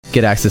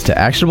Get access to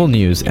actionable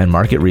news and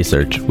market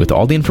research with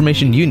all the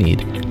information you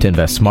need to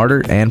invest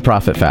smarter and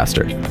profit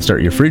faster.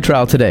 Start your free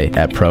trial today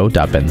at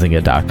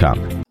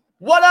pro.benzinga.com.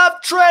 What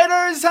up,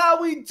 traders? How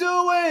we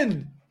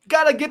doing?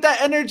 Gotta get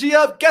that energy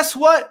up. Guess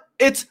what?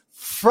 It's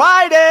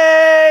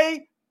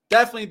Friday.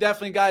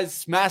 Definitely, guys,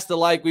 smash the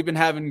like. We've been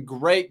having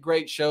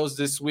great shows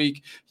this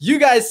week. You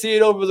guys see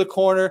it over the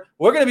corner.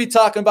 We're going to be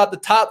talking about the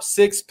top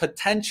 6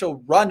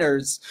 potential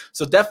runners,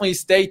 so definitely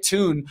stay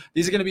tuned.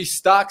 These are going to be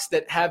stocks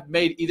that have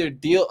made either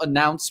deal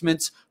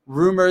announcements,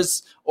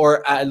 rumors,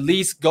 or at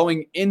least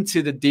going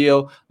into the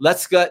deal.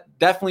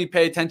 Definitely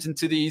pay attention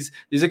to these.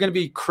 These are going to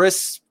be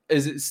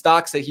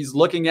stocks that he's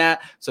looking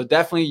at, so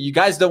definitely you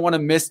guys don't want to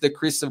miss the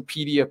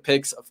Chrisopedia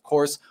picks, of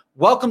course.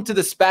 Welcome to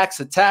the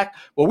SPACs Attack,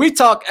 where we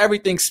talk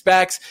everything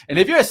SPACs. And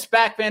if you're a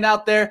SPAC fan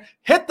out there,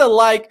 hit the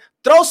like,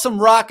 throw some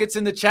rockets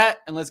in the chat,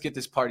 and let's get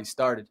this party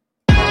started.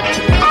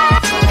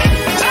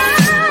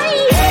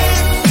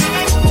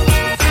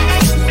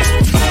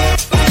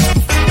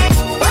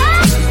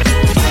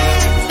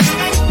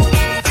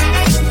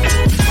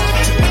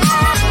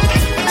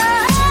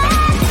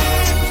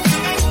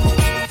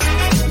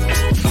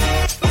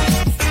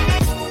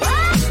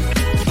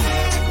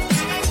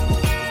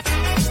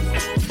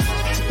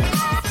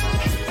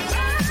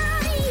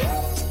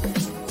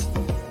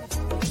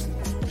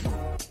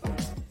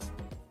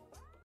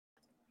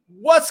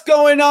 What's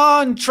going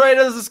on,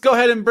 traders? Let's go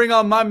ahead and bring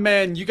on my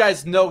man. You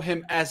guys know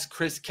him as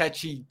Chris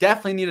Ketchy.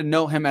 Definitely need to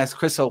know him as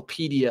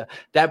Chrisopedia.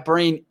 That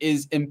brain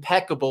is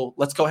impeccable.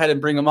 Let's go ahead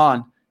and bring him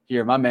on.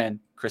 Here, my man,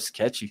 Chris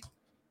Ketchy.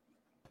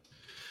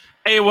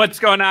 Hey, what's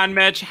going on,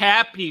 Mitch?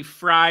 Happy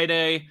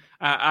Friday.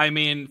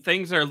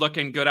 Things are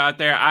looking good out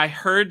there. I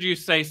heard you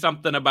say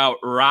something about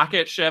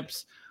rocket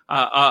ships.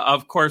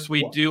 Of course,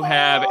 we do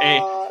have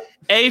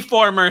a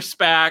former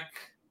SPAC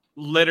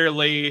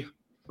literally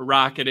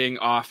rocketing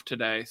off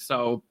today.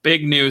 So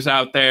big news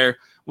out there.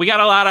 We got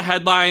a lot of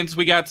headlines.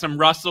 We got some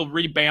Russell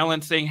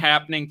rebalancing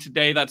happening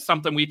today. That's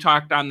something we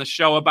talked on the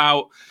show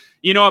about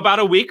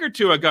a week or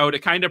two ago to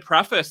kind of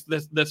preface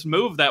this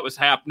move that was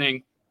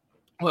happening.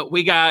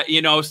 We got,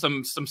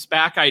 some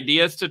SPAC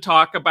ideas to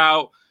talk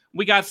about.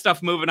 We got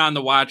stuff moving on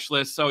the watch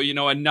list. So,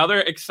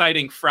 another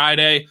exciting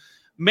Friday.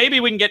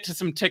 Maybe we can get to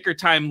some ticker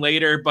time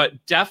later, but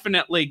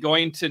definitely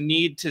going to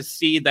need to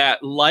see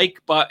that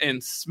like button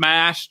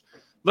smashed.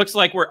 Looks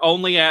like we're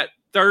only at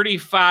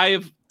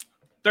 35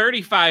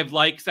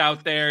 likes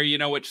out there,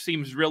 which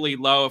seems really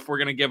low if we're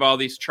going to give all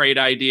these trade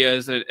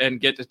ideas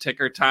and get to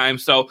ticker time.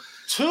 So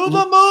to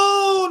the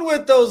moon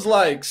with those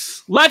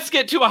likes. Let's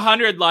get to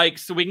 100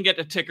 likes so we can get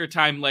to ticker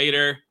time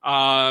later.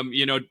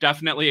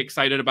 Definitely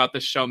excited about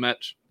this show,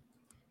 Mitch.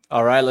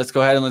 All right, let's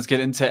go ahead and let's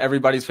get into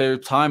everybody's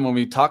favorite time when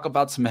we talk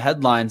about some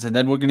headlines. And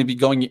then we're going to be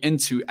going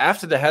into,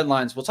 after the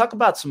headlines, we'll talk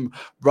about some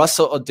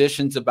Russell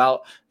additions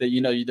about that.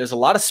 There's a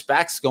lot of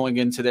SPACs going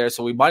into there,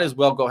 so we might as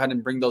well go ahead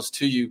and bring those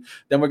to you.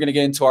 Then we're going to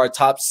get into our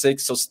top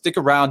 6. So stick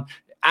around.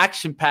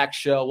 Action-packed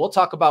show. We'll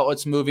talk about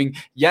what's moving.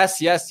 Yes.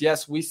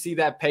 We see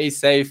that pay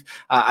safe.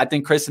 I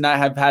think Chris and I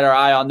have had our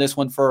eye on this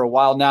one for a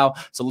while now.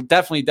 So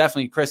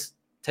definitely, Chris,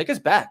 take us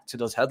back to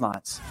those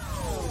headlines.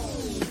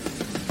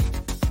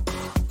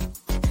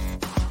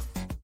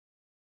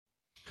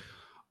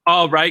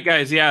 All right,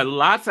 guys. Yeah,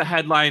 lots of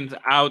headlines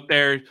out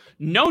there.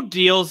 No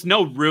deals,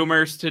 no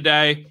rumors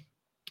today.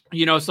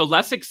 So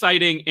less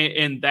exciting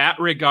in that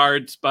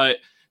regards, but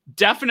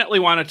definitely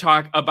want to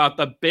talk about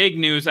the big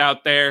news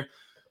out there.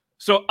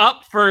 So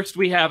up first,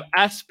 we have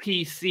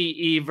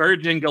SPCE,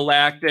 Virgin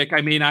Galactic.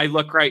 I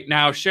look right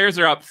now, shares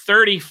are up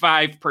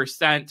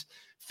 35%,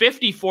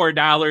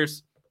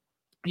 $54.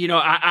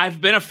 I've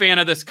been a fan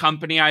of this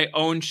company. I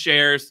own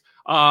shares.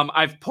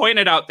 I've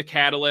pointed out the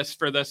catalyst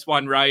for this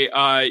one, right?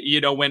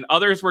 When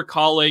others were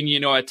calling,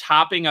 a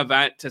topping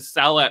event to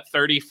sell at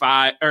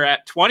 35 or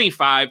at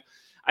 25,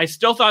 I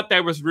still thought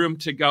there was room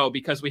to go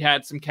because we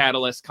had some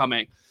catalysts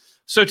coming.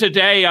 So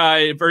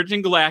today,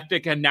 Virgin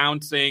Galactic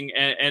announcing,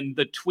 and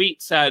the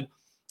tweet said,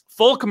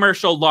 full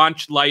commercial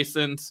launch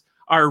license.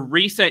 Our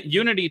recent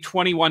Unity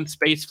 21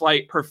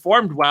 spaceflight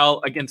performed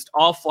well against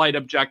all flight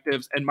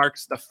objectives and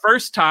marks the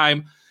first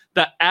time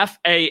the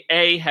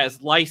FAA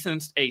has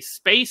licensed a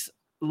space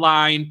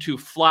line to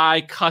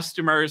fly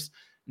customers.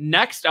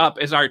 Next up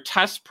is our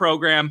test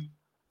program,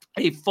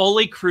 a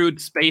fully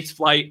crewed space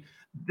flight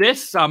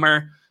this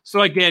summer. So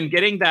again,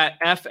 getting that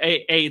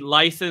FAA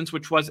license,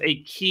 which was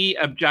a key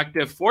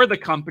objective for the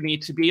company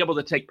to be able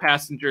to take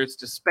passengers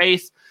to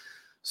space.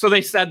 So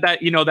they said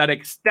that, that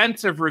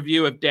extensive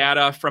review of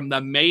data from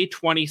the May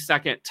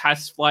 22nd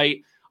test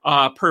flight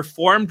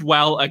performed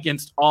well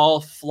against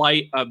all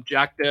flight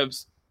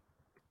objectives.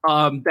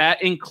 That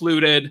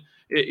included,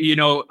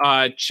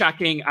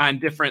 checking on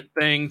different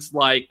things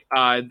like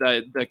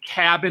the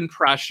cabin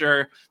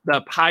pressure,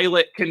 the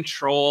pilot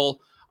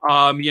control,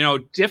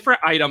 different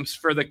items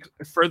for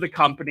the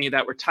company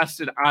that were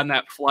tested on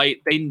that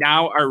flight. They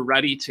now are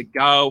ready to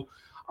go.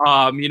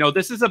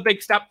 This is a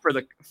big step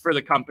for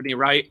the company,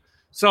 right?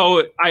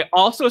 So I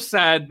also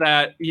said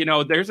that,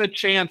 there's a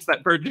chance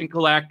that Virgin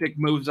Galactic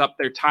moves up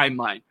their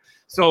timeline.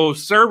 So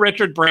Sir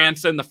Richard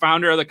Branson, the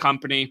founder of the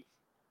company,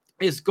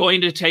 is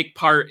going to take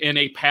part in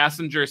a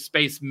passenger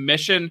space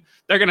mission.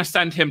 They're going to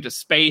send him to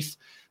space.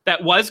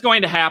 That was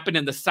going to happen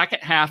in the second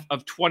half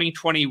of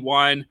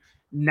 2021.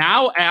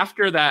 Now,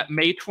 after that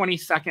May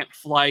 22nd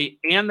flight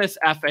and this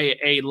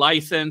FAA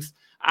license,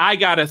 I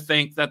got to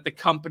think that the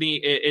company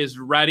is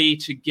ready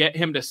to get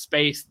him to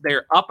space.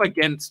 They're up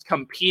against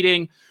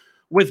competing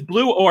with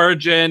Blue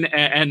Origin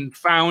and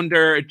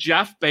founder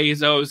Jeff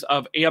Bezos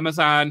of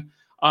Amazon,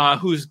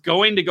 who's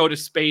going to go to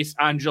space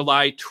on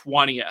July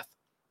 20th.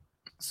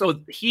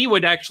 So he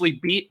would actually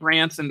beat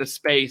Branson to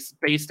space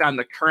based on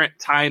the current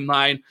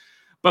timeline.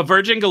 But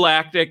Virgin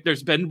Galactic,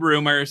 there's been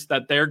rumors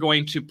that they're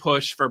going to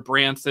push for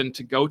Branson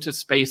to go to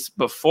space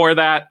before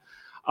that.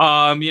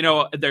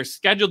 They're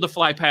scheduled to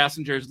fly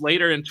passengers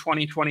later in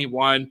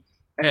 2021.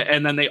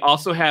 And then they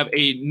also have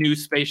a new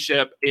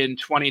spaceship in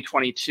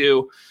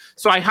 2022.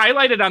 So I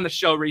highlighted on the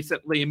show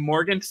recently,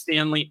 Morgan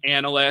Stanley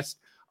analyst.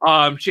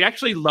 She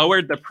actually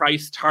lowered the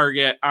price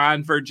target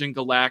on Virgin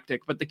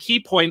Galactic. But the key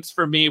points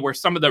for me were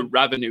some of the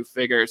revenue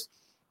figures.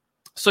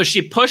 So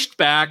she pushed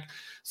back,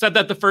 said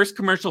that the first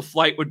commercial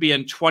flight would be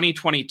in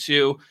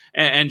 2022,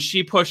 and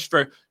she pushed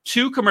for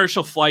 2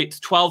 commercial flights,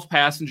 12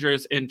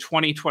 passengers in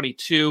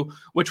 2022,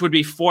 which would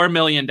be $4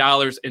 million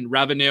in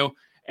revenue.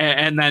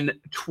 And then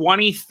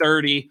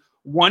 2030,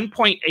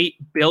 $1.8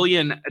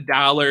 billion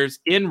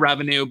in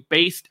revenue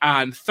based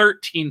on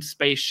 13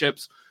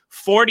 spaceships,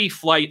 40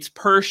 flights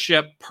per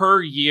ship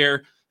per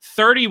year,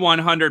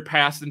 3,100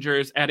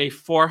 passengers at a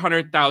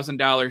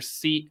 $400,000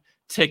 seat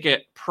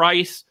ticket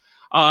price.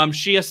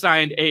 She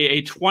assigned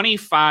a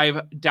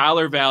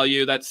 $25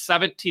 value. That's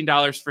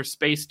 $17 for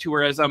space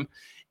tourism,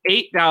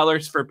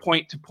 $8 for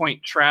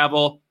point-to-point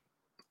travel.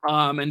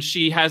 And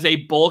she has a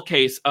bull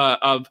case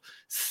of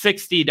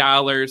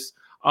 $60,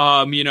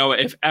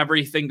 if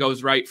everything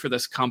goes right for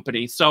this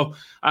company. So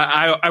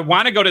I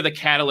want to go to the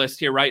catalyst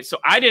here, right? So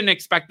I didn't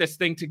expect this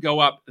thing to go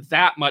up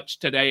that much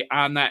today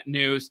on that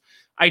news.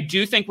 I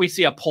do think we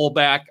see a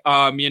pullback,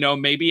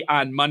 maybe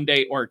on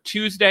Monday or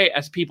Tuesday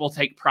as people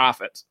take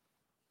profits.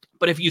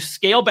 But if you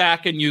scale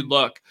back and you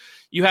look,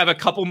 you have a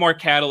couple more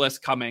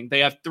catalysts coming. They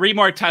have 3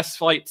 more test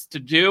flights to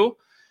do.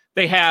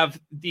 They have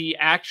the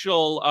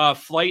actual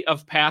flight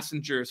of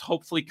passengers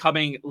hopefully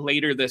coming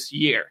later this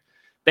year.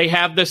 They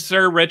have the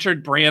Sir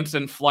Richard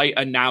Branson flight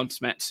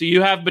announcement. So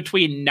you have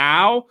between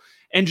now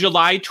and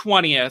July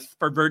 20th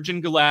for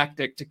Virgin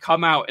Galactic to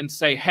come out and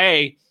say,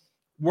 hey,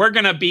 we're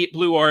going to beat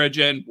Blue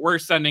Origin. We're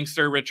sending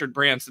Sir Richard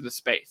Branson to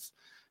space.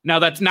 Now,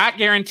 that's not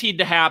guaranteed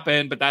to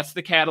happen, but that's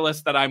the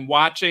catalyst that I'm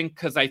watching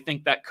because I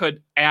think that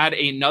could add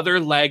another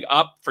leg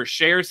up for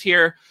shares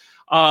here.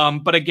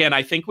 But again,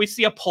 I think we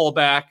see a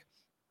pullback.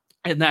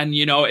 And then,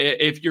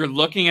 if you're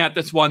looking at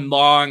this one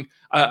long,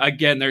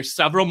 again, there's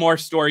several more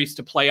stories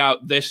to play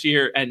out this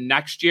year and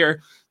next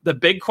year. The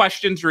big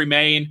questions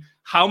remain.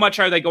 How much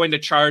are they going to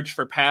charge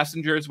for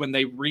passengers when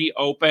they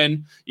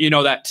reopen,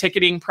 that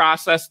ticketing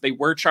process? They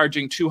were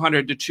charging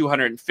 $200,000 to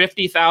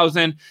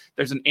 $250,000.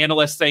 There's an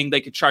analyst saying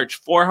they could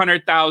charge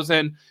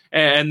 $400,000.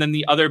 And then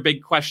the other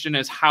big question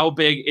is how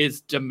big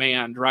is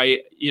demand, right?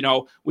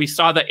 We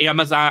saw the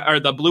Amazon or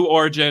the Blue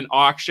Origin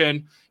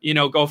auction,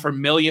 go for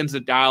millions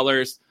of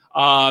dollars.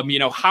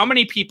 How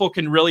many people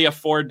can really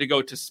afford to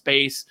go to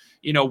space?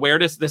 Where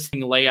does this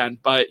thing land?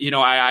 But,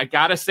 I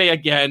got to say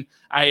again,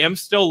 I am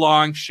still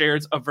long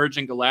shares of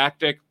Virgin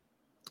Galactic.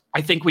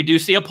 I think we do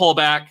see a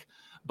pullback,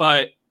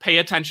 but pay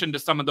attention to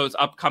some of those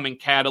upcoming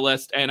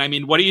catalysts. And I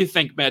mean, what do you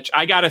think, Mitch?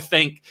 I got to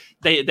think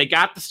they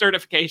got the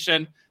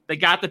certification. They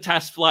got the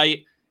test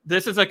flight.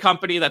 This is a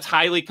company that's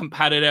highly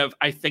competitive.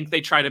 I think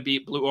they try to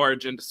beat Blue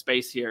Origin to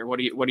space here. What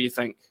do you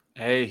think?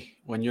 Hey,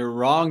 when you're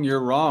wrong, you're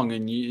wrong.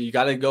 And you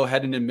got to go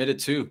ahead and admit it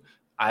too.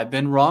 I've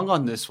been wrong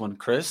on this one,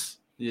 Chris.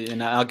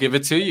 And I'll give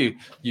it to you.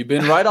 You've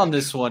been right on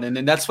this one.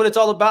 And that's what it's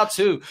all about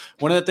too.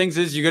 One of the things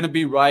is you're going to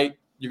be right.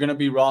 You're going to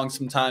be wrong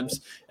sometimes.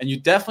 And you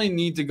definitely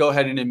need to go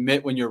ahead and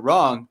admit when you're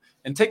wrong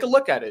and take a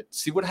look at it.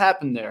 See what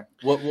happened there.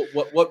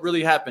 What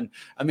really happened.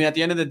 I mean, at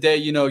the end of the day,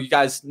 you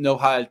guys know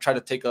how I try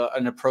to take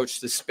an approach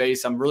to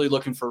space. I'm really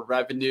looking for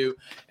revenue.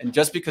 And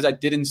just because I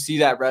didn't see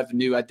that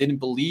revenue, I didn't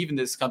believe in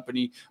this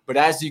company. But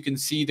as you can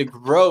see, the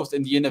growth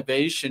and the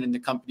innovation in the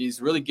company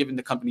is really giving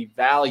the company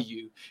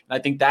value. And I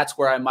think that's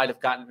where I might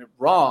have gotten it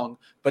wrong.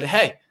 But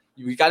hey,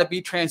 we got to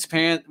be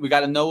transparent. We got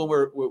to know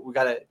when we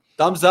got to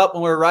thumbs up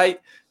when we're right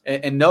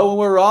and know when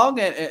we're wrong.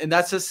 And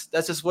that's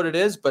just what it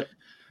is. But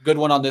good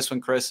one on this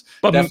one, Chris.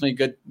 But definitely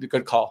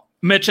good call.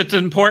 Mitch, it's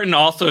important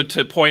also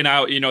to point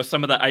out,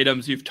 some of the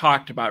items you've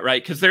talked about,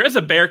 right? Because there is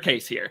a bear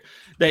case here.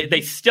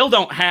 They still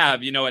don't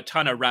have, a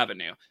ton of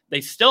revenue.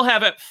 They still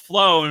haven't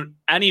flown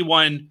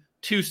anyone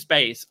to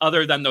space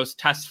other than those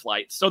test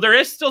flights. So there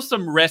is still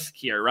some risk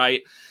here,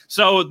 right?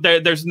 So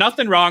there's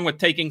nothing wrong with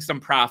taking some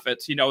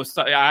profits.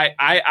 So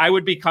I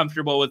would be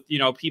comfortable with,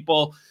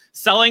 people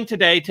selling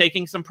today,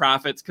 taking some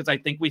profits because I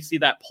think we see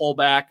that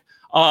pullback.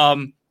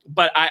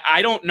 But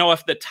I don't know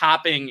if the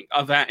topping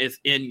event is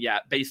in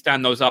yet based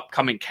on those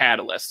upcoming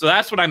catalysts. So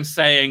that's what I'm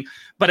saying.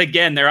 But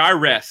again, there are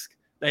risks.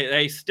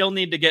 They still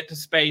need to get to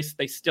space.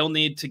 They still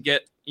need to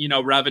get,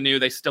 revenue.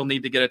 They still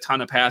need to get a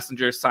ton of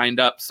passengers signed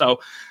up. So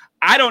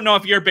I don't know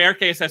if your bear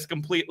case has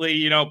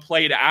completely,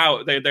 played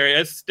out. There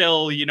is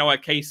still, a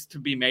case to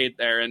be made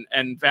there,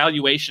 and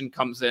valuation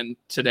comes in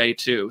today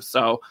too.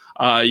 So,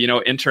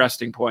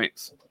 interesting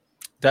points.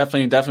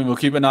 Definitely. We'll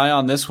keep an eye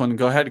on this one.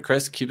 Go ahead,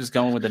 Chris. Keep us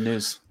going with the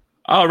news.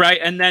 All right.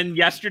 And then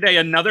yesterday,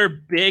 another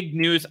big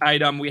news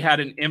item, we had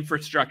an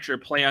infrastructure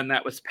plan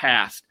that was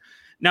passed.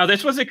 Now,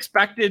 this was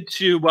expected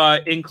to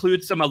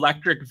include some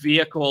electric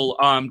vehicle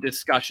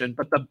discussion,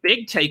 but the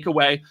big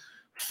takeaway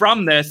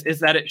from this is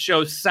that it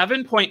shows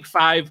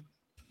 $7.5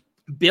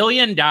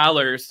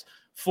 billion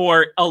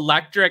for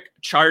electric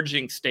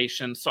charging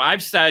stations. So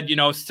I've said,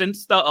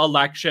 since the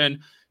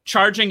election,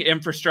 charging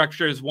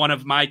infrastructure is one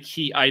of my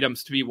key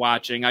items to be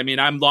watching. I mean,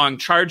 I'm long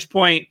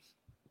ChargePoint.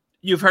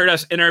 You've heard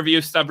us interview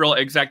several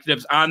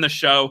executives on the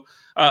show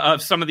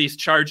of some of these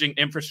charging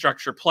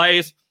infrastructure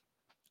plays.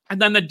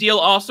 And then the deal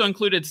also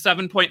included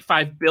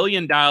 $7.5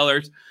 billion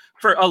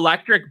for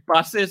electric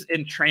buses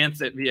and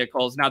transit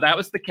vehicles. Now, that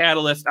was the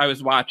catalyst I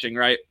was watching,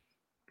 right?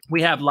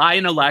 We have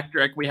Lion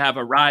Electric, we have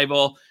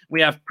Arrival,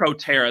 we have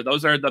Proterra.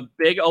 Those are the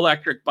big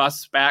electric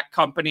bus SPAC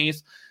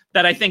companies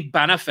that I think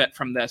benefit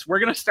from this. We're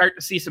going to start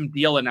to see some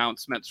deal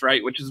announcements,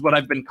 right? Which is what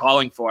I've been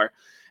calling for.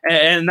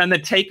 And then the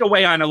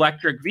takeaway on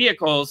electric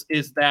vehicles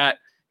is that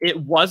it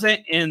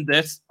wasn't in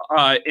this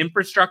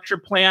infrastructure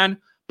plan,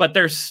 but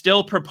there's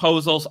still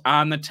proposals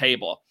on the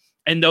table.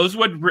 And those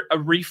would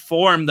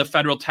reform the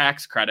federal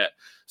tax credit.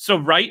 So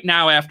right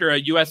now, after a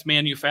U.S.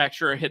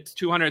 manufacturer hits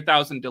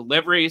 200,000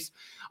 deliveries,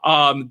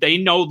 they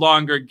no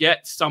longer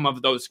get some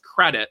of those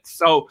credits.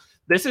 So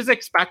this is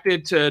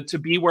expected to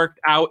be worked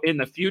out in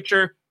the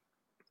future,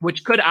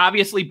 which could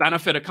obviously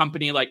benefit a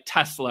company like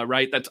Tesla,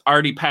 right? That's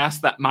already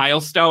passed that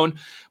milestone.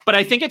 But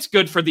I think it's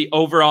good for the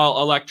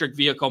overall electric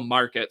vehicle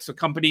market. So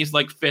companies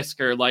like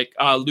Fisker, like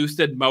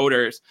Lucid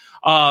Motors,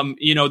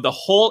 the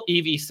whole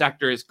EV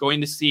sector is going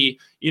to see,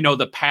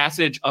 the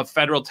passage of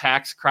federal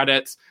tax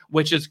credits,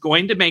 which is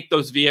going to make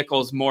those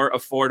vehicles more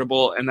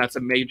affordable. And that's a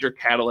major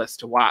catalyst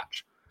to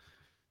watch.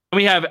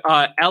 We have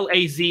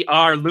LAZR,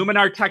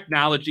 Luminar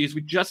Technologies. We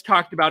just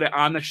talked about it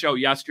on the show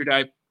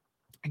yesterday.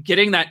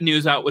 Getting that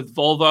news out with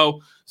Volvo.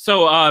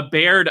 So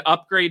Baird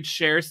upgrades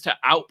shares to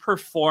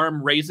outperform,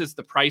 raises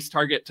the price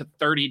target to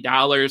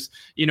 $30.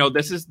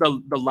 This is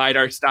the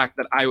LiDAR stock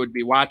that I would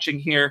be watching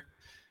here.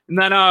 And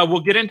then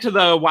we'll get into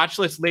the watch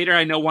list later.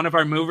 I know one of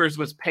our movers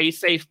was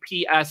PaySafe,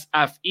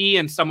 PSFE,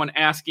 and someone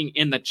asking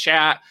in the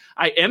chat.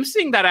 I am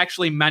seeing that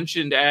actually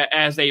mentioned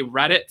as a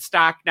Reddit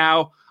stock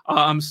now.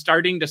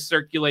 Starting to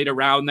circulate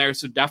around there.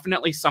 So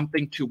definitely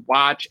something to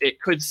watch. It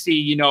could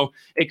see,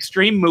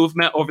 extreme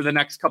movement over the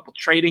next couple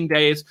trading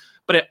days,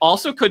 but it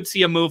also could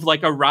see a move like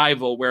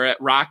Arrival where it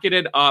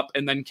rocketed up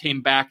and then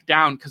came back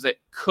down because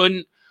it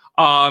couldn't,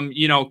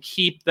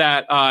 keep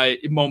that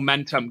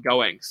momentum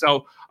going.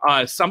 So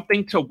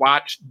something to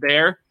watch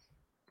there.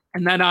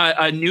 And then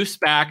a new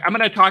SPAC. I'm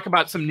going to talk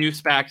about some new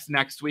SPACs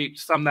next week,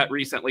 some that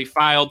recently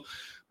filed,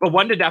 but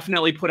one to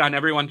definitely put on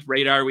everyone's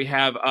radar. We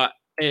have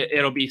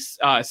it'll be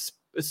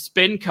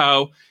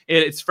Spinco.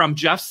 It's from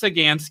Jeff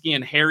Sagansky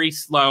and Harry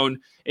Sloan.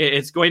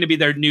 It's going to be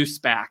their new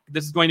SPAC.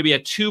 This is going to be a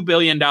 $2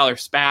 billion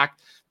SPAC.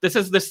 This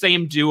is the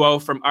same duo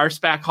from our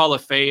SPAC Hall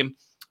of Fame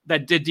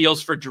that did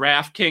deals for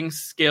DraftKings,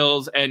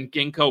 Skills, and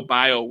Ginkgo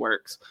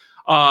Bioworks.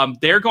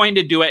 They're going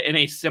to do it in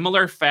a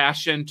similar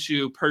fashion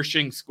to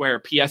Pershing Square,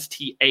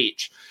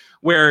 PSTH,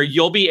 where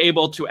you'll be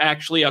able to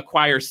actually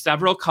acquire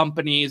several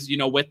companies,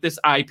 with this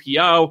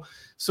IPO.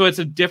 So it's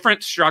a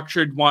different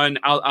structured one.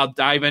 I'll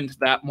dive into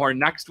that more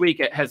next week.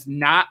 It has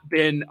not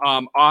been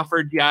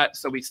offered yet,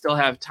 so we still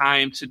have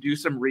time to do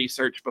some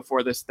research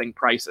before this thing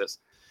prices.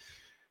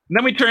 And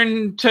then we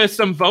turn to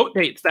some vote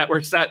dates that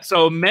were set.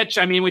 So Mitch,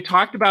 we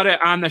talked about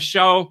it on the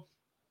show.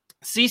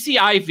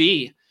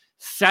 CCIV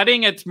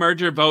setting its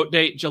merger vote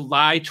date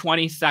July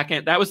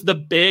 22nd. That was the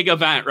big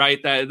event,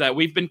 right, that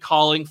we've been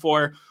calling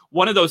for.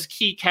 One of those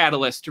key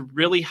catalysts to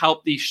really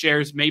help these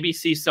shares maybe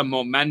see some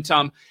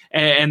momentum.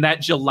 And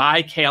that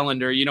July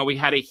calendar, we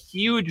had a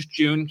huge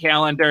June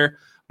calendar,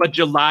 but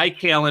July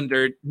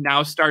calendar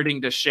now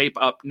starting to shape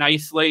up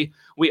nicely.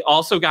 We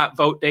also got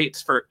vote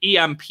dates for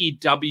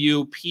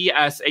EMPW,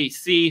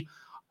 PSAC,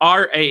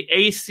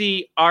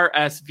 RAAC,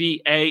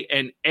 RSVA,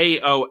 and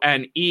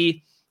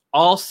AONE,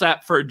 all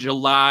set for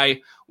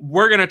July.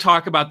 We're going to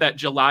talk about that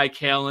July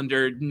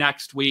calendar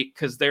next week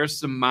because there's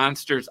some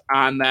monsters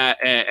on that.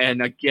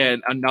 And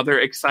again, another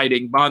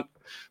exciting month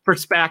for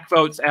SPAC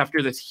votes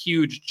after this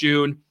huge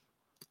June.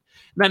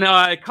 Then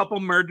a couple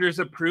mergers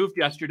approved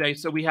yesterday.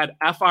 So we had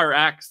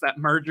FRX, that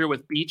merger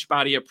with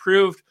Beachbody,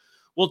 approved.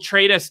 Will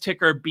trade as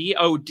ticker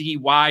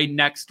BODY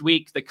next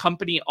week. The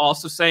company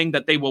also saying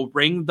that they will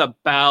ring the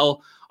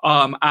bell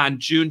on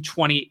June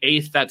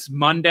 28th. That's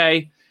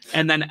Monday.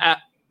 And then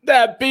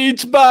that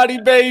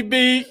Beachbody,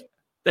 baby.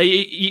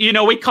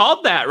 We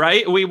called that,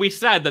 right? We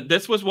said that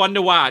this was one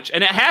to watch,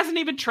 and it hasn't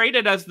even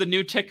traded as the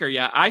new ticker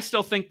yet. I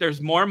still think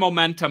there's more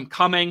momentum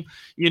coming,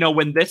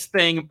 when this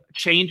thing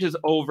changes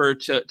over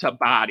to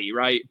body,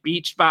 right?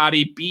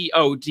 Beachbody,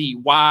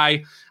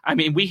 BODY. I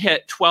mean, we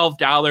hit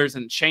 $12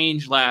 and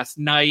change last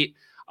night.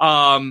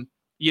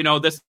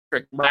 This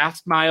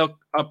last mile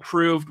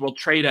approved will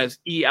trade as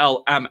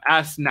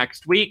ELMS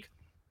next week.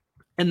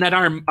 And then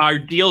our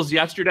deals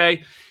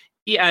yesterday,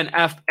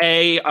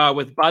 ENFA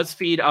with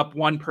BuzzFeed up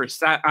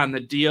 1% on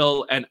the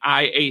deal, and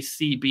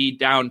IACB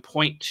down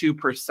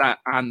 0.2%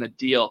 on the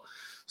deal.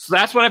 So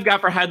that's what I've got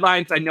for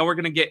headlines. I know we're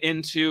going to get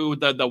into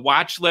the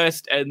watch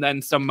list and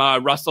then some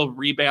Russell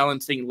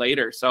rebalancing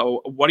later.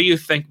 So what do you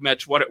think,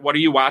 Mitch? What are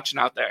you watching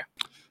out there?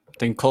 I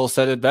think Cole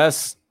said it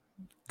best.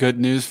 Good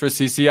news for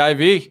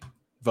CCIV.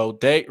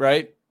 Vote date,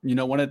 right?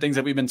 One of the things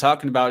that we've been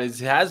talking about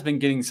is it has been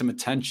getting some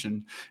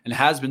attention and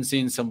has been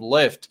seeing some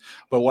lift.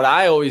 But what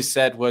I always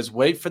said was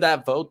wait for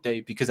that vote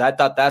date, because I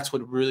thought that's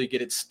what would really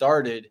get it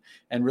started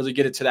and really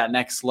get it to that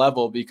next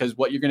level. Because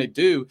what you're going to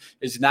do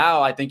is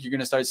now I think you're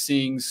going to start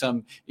seeing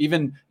some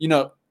even,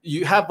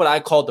 you have what I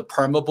call the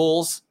perma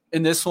bulls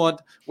in this one,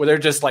 where they're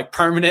just like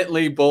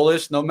permanently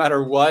bullish no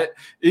matter what.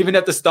 Even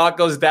if the stock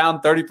goes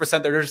down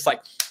 30%, they're just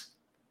like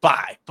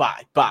buy.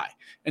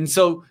 And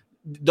so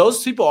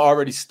those people are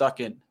already stuck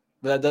in.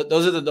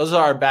 Those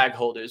are our bag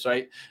holders,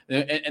 right?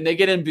 And they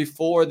get in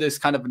before this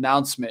kind of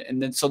announcement. And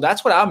then so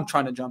that's what I'm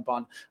trying to jump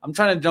on. I'm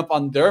trying to jump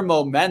on their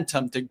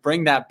momentum to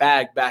bring that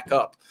bag back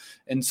up.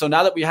 And so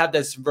now that we have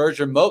this Verge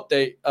remote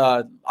date,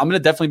 I'm going to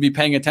definitely be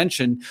paying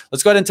attention.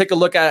 Let's go ahead and take a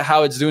look at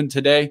how it's doing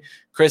today.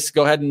 Chris,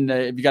 go ahead and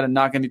if you got to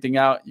knock anything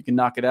out, you can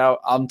knock it out.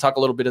 I'll talk a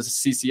little bit as a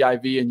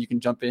CCIV, and you can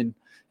jump in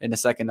a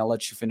second. I'll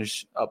let you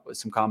finish up with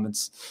some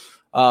comments.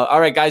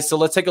 All right, guys. So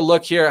let's take a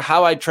look here.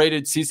 How I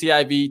traded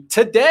CCIV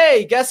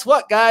today. Guess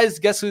what, guys?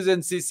 Guess who's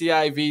in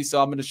CCIV?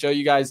 So I'm going to show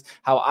you guys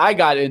how I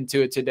got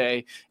into it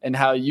today and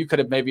how you could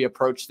have maybe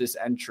approached this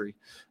entry.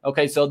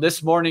 Okay, so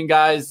this morning,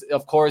 guys,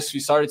 of course,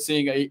 we started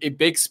seeing a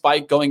big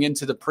spike going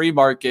into the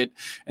pre-market.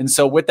 And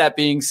so with that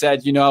being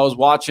said, I was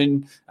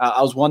watching,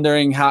 I was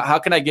wondering how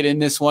can I get in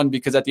this one?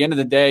 Because at the end of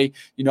the day,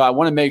 I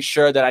want to make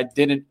sure that I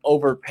didn't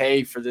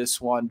overpay for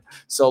this one.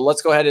 So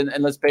let's go ahead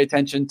and let's pay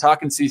attention.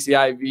 Talking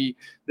CCIV,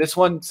 this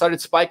one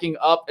started spiking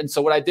up. And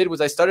so what I did was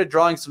I started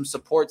drawing some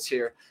supports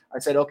here. I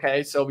said,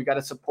 okay, so we got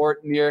a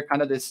support near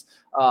kind of this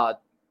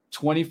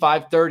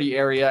 25-30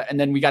 area. And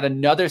then we got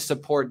another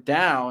support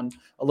down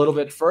a little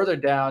bit further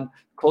down,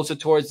 closer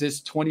towards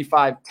this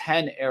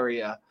 25-10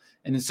 area.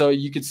 And so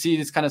you could see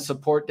this kind of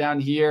support down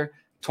here,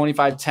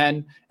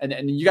 25-10.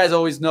 And you guys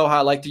always know how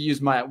I like to use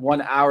my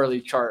 1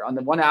 hourly chart. On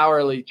the 1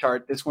 hourly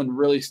chart, this one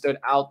really stood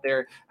out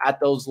there at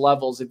those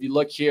levels. If you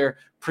look here,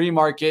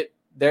 pre-market,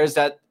 there's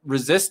that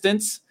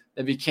resistance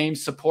that became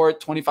support,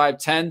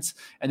 25-10s.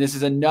 And this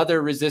is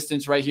another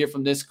resistance right here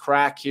from this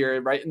crack here,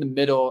 right in the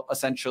middle,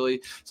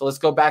 essentially. So let's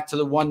go back to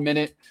the 1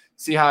 minute,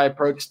 see how I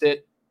approached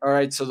it. All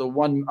right, so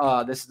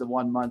this is the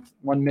 1 month,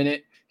 1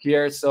 minute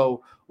here.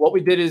 So what we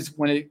did is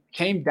when it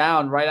came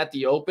down right at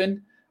the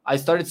open, I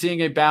started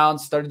seeing a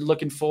bounce, started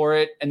looking for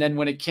it. And then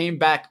when it came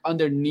back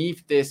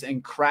underneath this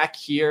and crack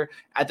here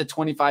at the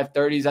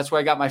 25-30s, that's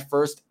where I got my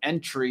first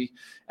entry.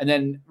 And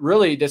then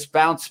really this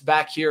bounced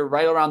back here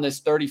right around this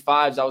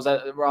 35s. I was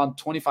at around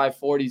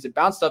 25-40s. It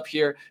bounced up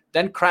here,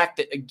 then cracked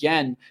it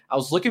again. I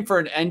was looking for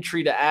an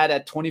entry to add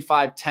at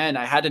 25-10.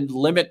 I had a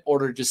limit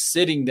order just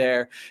sitting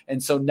there.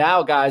 And so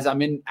now, guys,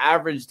 I'm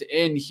averaged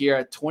in here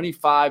at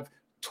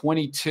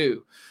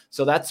 25-22.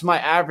 So that's my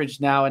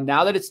average now. And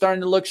now that it's starting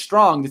to look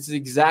strong, this is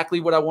exactly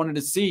what I wanted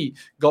to see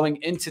going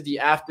into the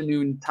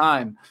afternoon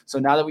time. So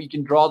now that we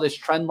can draw this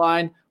trend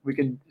line, we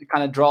can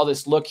kind of draw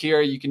this look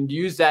here. You can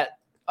use that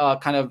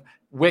kind of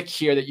wick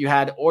here that you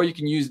had, or you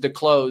can use the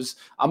close.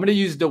 I'm going to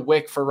use the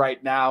wick for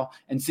right now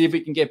and see if we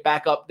can get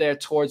back up there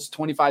towards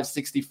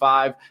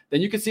 25.65.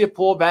 Then you can see a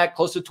pullback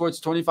closer towards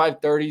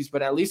 25.30s,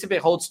 but at least if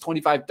it holds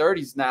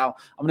 25.30s now,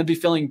 I'm going to be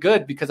feeling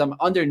good because I'm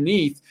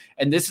underneath,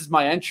 and this is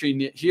my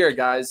entry here,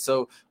 guys.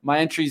 So my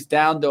entry's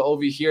down to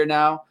over here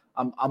now.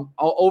 I'm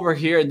over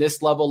here in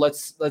this level.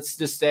 Let's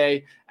just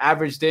say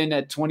averaged in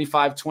at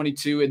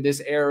 25.22 in this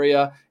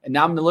area, and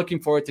now I'm looking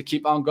for it to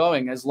keep on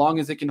going. As long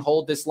as it can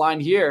hold this line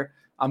here,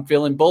 I'm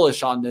feeling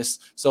bullish on this.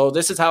 So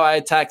this is how I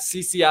attacked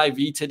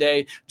CCIV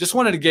today. Just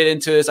wanted to get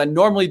into this. I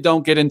normally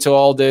don't get into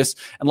all this.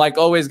 And like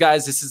always,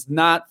 guys, this is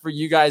not for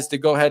you guys to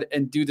go ahead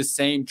and do the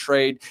same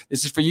trade.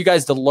 This is for you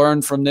guys to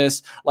learn from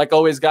this. Like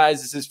always,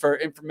 guys, this is for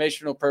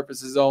informational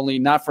purposes only,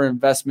 not for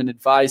investment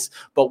advice.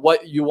 But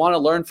what you want to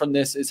learn from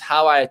this is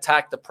how I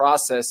attack the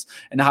process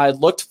and how I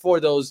looked for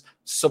those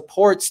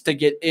supports to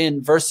get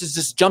in versus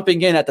just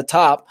jumping in at the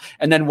top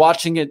and then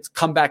watching it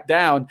come back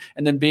down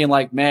and then being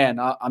like, man,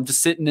 I'm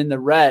just sitting in the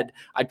red.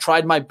 I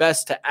tried my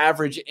best to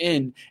average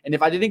in. And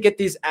if I didn't get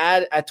these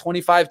at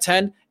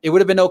 25.10, it would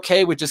have been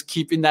okay with just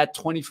keeping that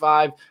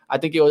 25. I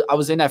think I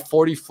was in at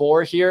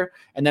 44 here,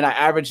 and then I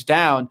averaged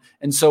down.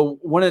 And so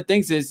one of the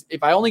things is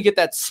if I only get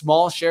that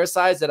small share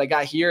size that I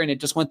got here and it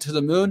just went to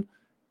the moon,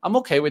 I'm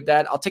okay with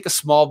that. I'll take a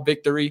small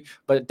victory,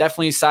 but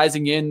definitely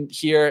sizing in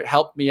here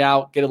helped me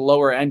out, get a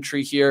lower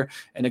entry here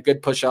and a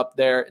good push up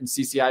there in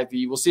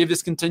CCIV. We'll see if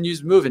this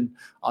continues moving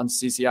on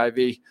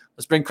CCIV.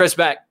 Let's bring Chris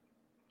back.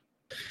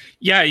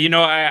 Yeah,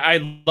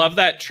 I love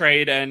that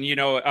trade. And,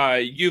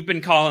 you've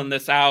been calling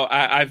this out.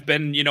 I've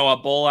been, a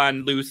bull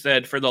on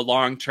Lucid for the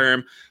long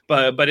term,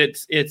 but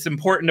it's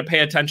important to pay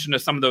attention to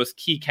some of those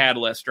key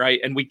catalysts,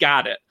 right? And we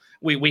got it.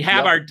 We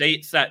have our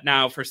date set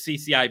now for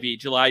CCIV,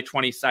 July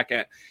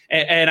 22nd.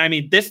 And I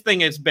mean, this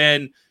thing has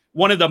been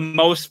one of the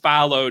most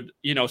followed,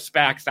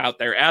 SPACs out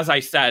there. As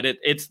I said,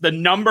 it's the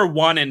number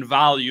one in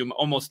volume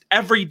almost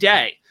every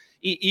day.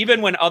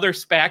 Even when other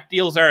SPAC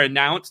deals are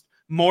announced,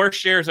 more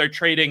shares are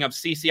trading of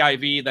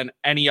CCIV than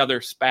any other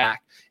SPAC.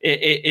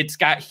 It's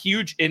got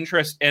huge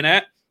interest in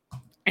it.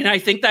 And I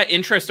think that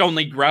interest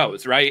only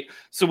grows, right?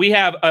 So we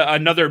have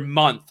another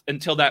month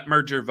until that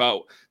merger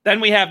vote. Then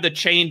we have the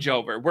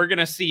changeover. We're going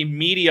to see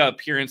media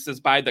appearances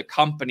by the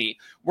company.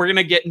 We're going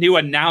to get new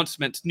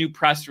announcements, new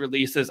press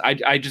releases.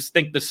 I just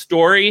think the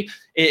story,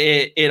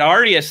 it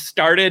already has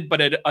started,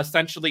 but it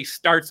essentially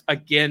starts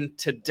again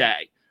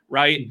today,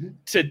 right? Mm-hmm.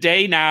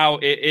 Today now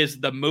it is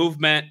the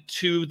movement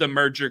to the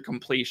merger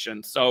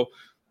completion. So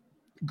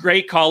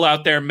great call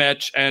out there,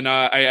 Mitch. And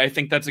I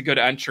think that's a good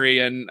entry.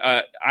 And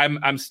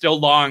I'm still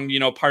long,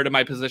 part of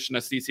my position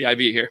as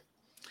CCIV here.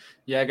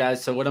 Yeah,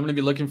 guys. So what I'm going to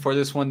be looking for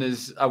this one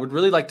is I would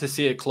really like to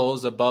see it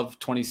close above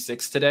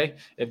 26 today.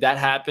 If that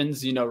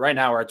happens, right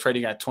now we're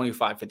trading at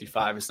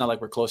 25.55. It's not like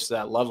we're close to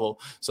that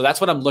level. So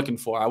that's what I'm looking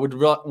for. I would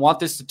want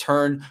this to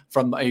turn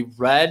from a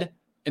red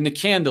in the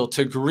candle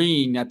to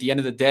green at the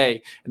end of the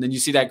day. And then you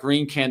see that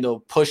green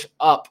candle push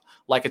up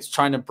like it's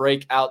trying to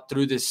break out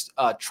through this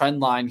trend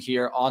line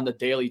here on the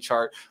daily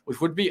chart, which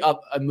would be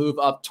up a move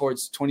up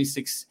towards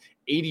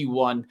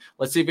 26.81.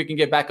 Let's see if we can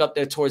get back up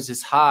there towards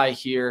this high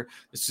here.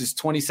 This is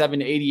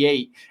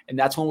 27.88. And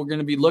that's when we're going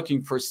to be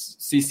looking for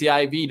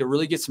CCIV to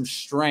really get some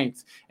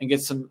strength and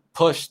get some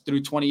push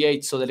through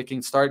 28 so that it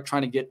can start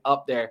trying to get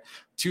up there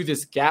to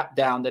this gap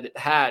down that it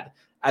had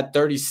at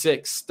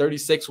 36.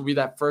 36 will be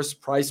that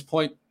first price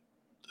point.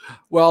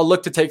 Well, I'll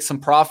look to take some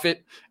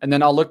profit, and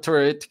then I'll look to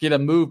it to get a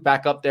move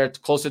back up there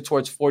closer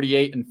towards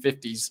 48 and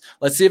 50s.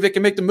 Let's see if it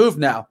can make the move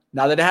now.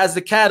 Now that it has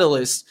the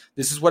catalyst,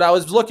 this is what I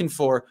was looking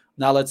for.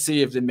 Now let's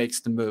see if it makes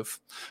the move.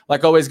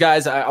 Like always,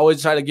 guys, I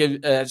always try to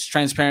give as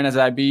transparent as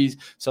I be,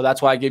 so that's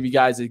why I give you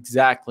guys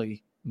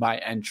exactly my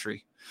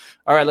entry.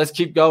 All right, let's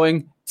keep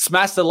going.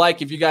 Smash the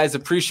like if you guys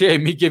appreciate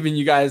me giving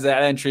you guys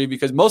that entry,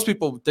 because most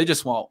people, they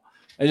just won't.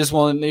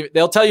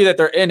 They'll tell you that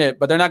they're in it,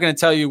 but they're not going to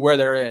tell you where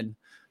they're in.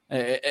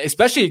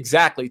 Especially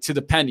exactly to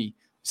the penny.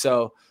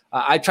 So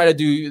I try to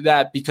do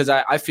that because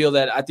I feel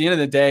that at the end of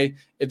the day,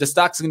 if the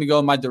stock's going to go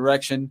in my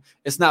direction,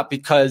 it's not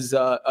because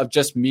of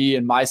just me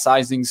and my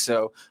sizing.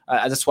 So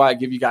that's why I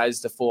give you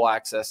guys the full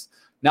access.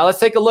 Now let's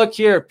take a look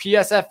here.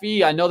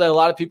 PSFE. I know that a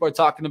lot of people are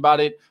talking about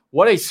it.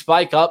 What a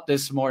spike up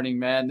this morning,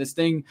 man. This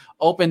thing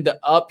opened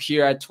up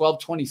here at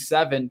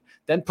 1227,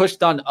 then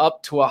pushed on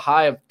up to a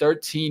high of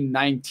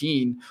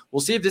 1319.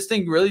 We'll see if this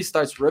thing really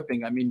starts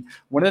ripping. I mean,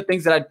 one of the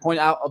things that I'd point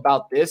out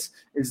about this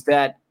is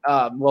that,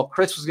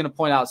 Chris was going to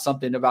point out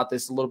something about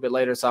this a little bit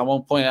later, so I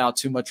won't point it out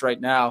too much right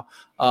now.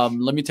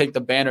 Let me take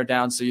the banner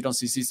down so you don't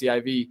see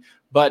CCIV.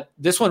 But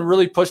this one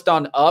really pushed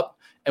on up.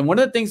 And one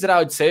of the things that I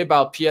would say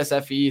about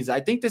PSFE is I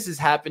think this is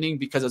happening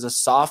because of the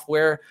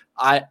software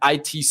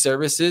IT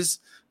services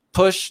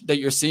push that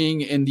you're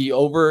seeing in the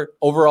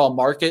overall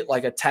market,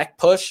 like a tech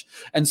push.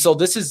 And so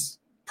this is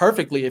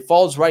perfectly, it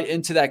falls right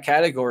into that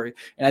category.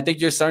 And I think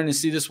you're starting to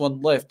see this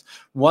one lift.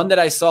 One that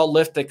I saw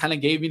lift that kind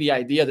of gave me the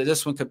idea that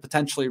this one could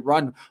potentially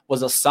run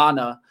was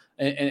Asana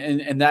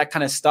and that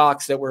kind of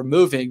stocks that were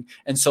moving.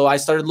 And so I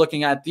started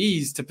looking at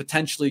these to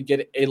potentially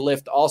get a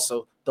lift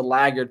also, the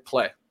laggard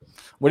play.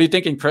 What are you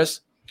thinking,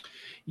 Chris?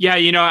 Yeah,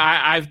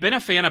 I've been a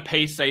fan of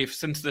PaySafe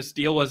since this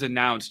deal was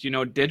announced.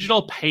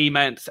 Digital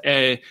payments,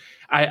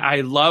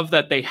 I love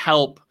that they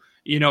help,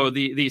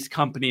 these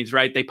companies,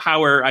 right? They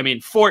power,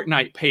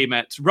 Fortnite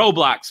payments,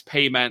 Roblox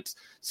payments,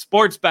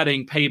 sports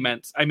betting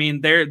payments.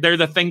 They're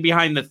the thing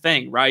behind the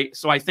thing, right?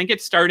 So I think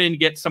it's starting to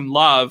get some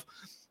love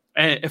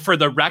for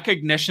the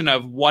recognition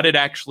of what it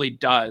actually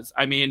does.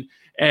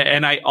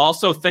 And I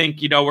also think,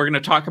 we're going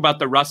to talk about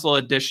the Russell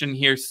edition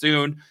here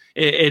soon.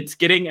 It's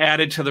getting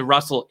added to the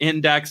Russell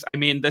Index.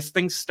 This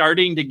thing's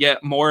starting to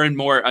get more and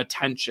more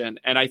attention.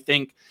 And I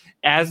think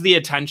as the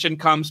attention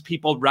comes,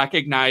 people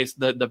recognize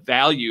the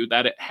value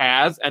that it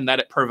has and that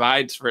it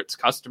provides for its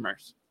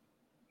customers.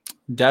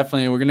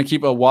 Definitely. We're going to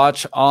keep a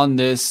watch on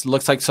this.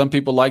 Looks like some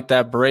people like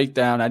that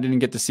breakdown. I didn't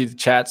get to see the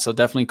chat, so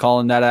definitely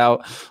calling that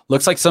out.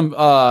 Looks like some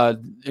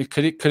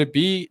could it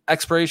be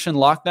expiration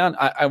lockdown?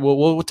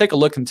 We'll take a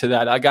look into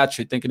that. I got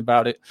you thinking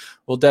about it.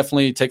 We'll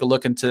definitely take a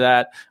look into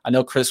that. I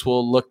know Chris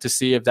will look to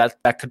see if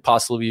that could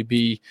possibly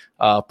be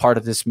part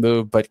of this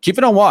move. But keep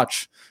it on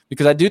watch,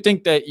 because I do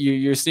think that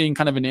you're seeing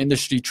kind of an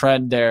industry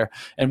trend there.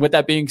 And with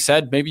that being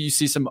said, maybe you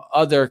see some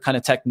other kind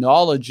of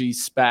technology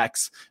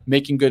SPACs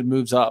making good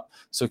moves up.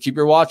 So keep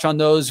your watch on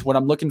those. What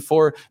I'm looking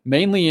for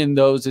mainly in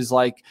those is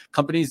like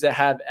companies that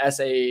have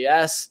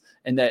SaaS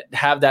and that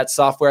have that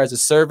software as a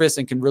service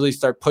and can really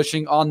start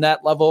pushing on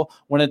that level.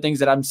 One of the things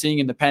that I'm seeing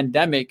in the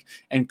pandemic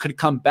and could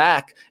come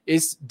back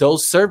is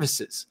those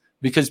services,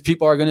 because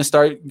people are going to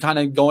start kind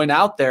of going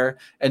out there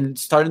and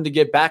starting to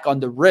get back on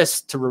the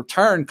risk to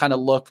return kind of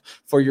look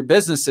for your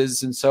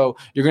businesses. And so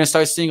you're going to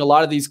start seeing a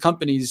lot of these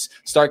companies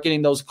start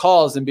getting those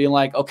calls and being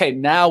like, okay,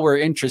 now we're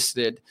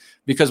interested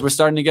because we're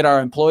starting to get our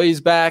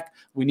employees back.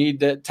 We need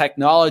the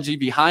technology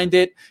behind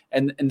it.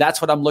 And that's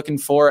what I'm looking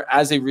for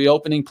as a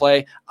reopening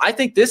play. I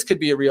think this could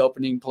be a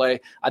reopening play.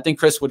 I think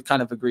Chris would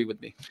kind of agree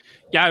with me.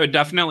 Yeah, I would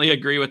definitely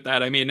agree with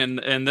that. I mean,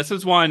 and this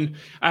is one,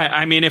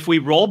 I mean, if we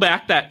roll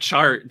back that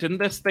chart, didn't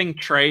this thing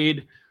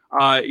trade,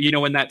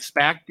 when that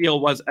SPAC deal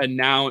was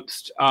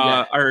announced,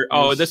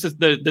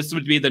 this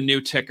would be the new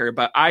ticker,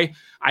 but I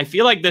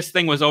feel like this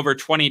thing was over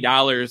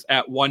 $20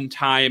 at one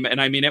time. And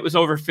I mean, it was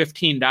over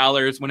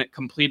 $15 when it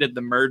completed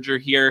the merger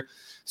here.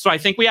 So I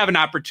think we have an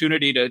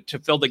opportunity to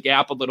fill the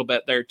gap a little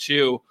bit there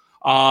too.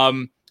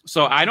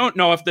 So I don't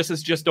know if this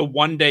is just a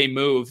one-day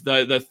move.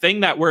 The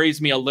thing that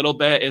worries me a little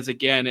bit is,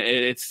 again,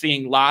 it's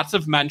seeing lots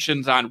of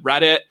mentions on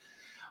Reddit,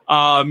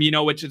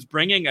 which is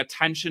bringing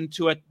attention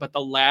to it. But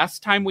the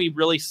last time we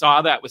really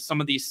saw that with some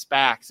of these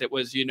SPACs, it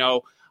was,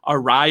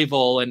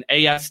 Arrival and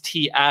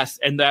ASTS,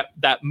 and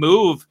that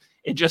move,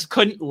 it just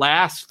couldn't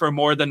last for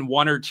more than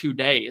 1 or 2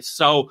 days.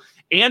 So,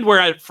 and we're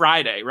at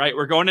Friday, right?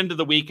 We're going into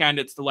the weekend.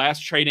 It's the last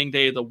trading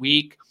day of the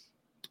week.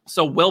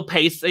 So will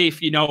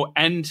PaySafe,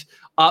 end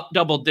up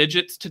double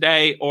digits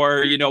today,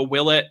 or,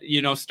 will it,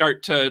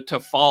 start to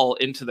fall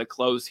into the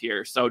close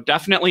here? So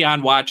definitely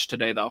on watch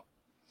today, though.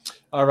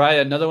 All right.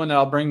 Another one that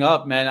I'll bring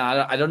up, man.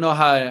 I don't know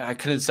how I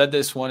could have said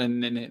this one,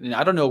 and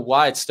I don't know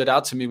why it stood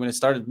out to me when it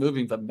started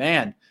moving, but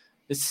man,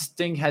 this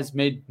thing has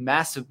made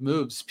massive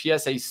moves.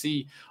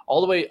 PSAC all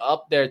the way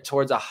up there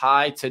towards a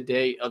high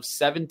today of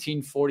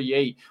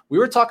 1748. We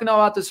were talking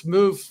about this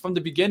move from the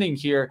beginning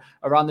here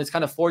around this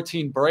kind of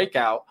 14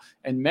 breakout.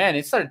 And man,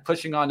 it started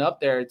pushing on up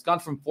there. It's gone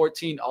from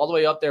 14 all the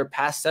way up there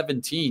past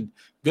 17.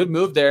 Good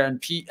move there in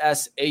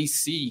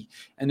PSAC.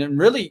 And then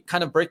really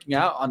kind of breaking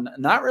out on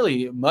not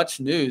really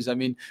much news. I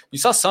mean, you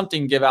saw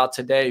something give out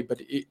today,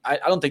 but I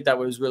don't think that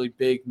was really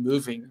big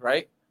moving,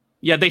 right?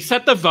 Yeah, they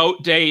set the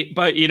vote date,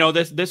 but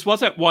this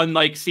wasn't one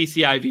like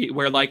CCIV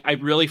where like I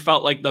really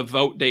felt like the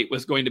vote date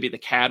was going to be the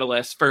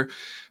catalyst for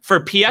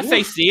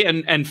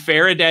PSAC and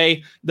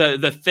Faraday.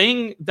 The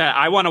thing that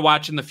I want to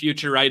watch in the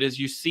future, right, is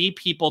you see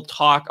people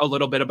talk a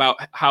little bit about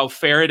how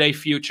Faraday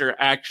Future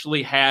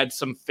actually had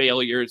some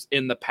failures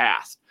in the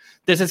past.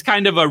 This is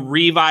kind of a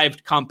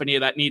revived company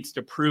that needs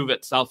to prove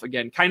itself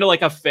again, kind of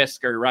like a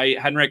Fisker, right?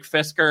 Henrik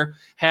Fisker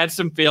had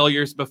some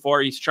failures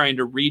before. He's trying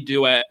to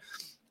redo it.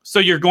 So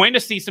you're going to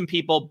see some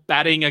people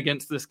betting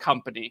against this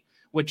company,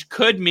 which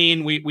could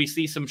mean we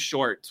see some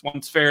shorts.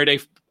 Once Faraday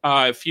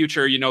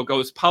Future,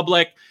 goes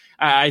public,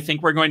 I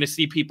think we're going to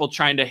see people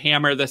trying to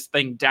hammer this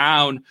thing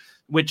down,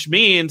 which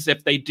means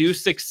if they do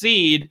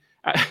succeed,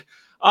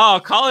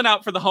 calling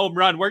out for the home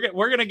run. We're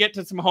going to get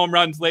to some home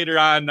runs later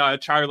on,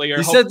 Charlie.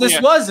 You said this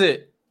was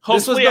it.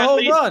 This was the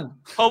home run.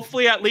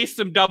 Hopefully at least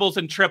some doubles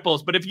and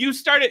triples. But if you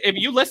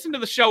listened to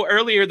the show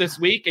earlier this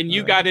week and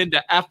you got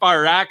into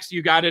FRX,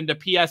 you got into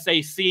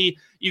PSAC,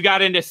 you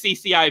got into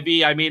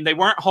CCIV, I mean, they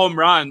weren't home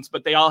runs,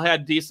 but they all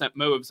had decent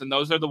moves. And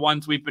those are the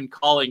ones we've been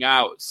calling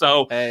out.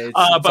 So it's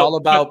all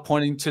about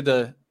pointing to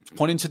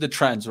the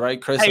trends,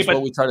 right, Chris? That's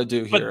what we try to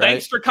do here. But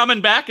thanks for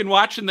coming back and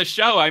watching the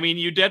show. I mean,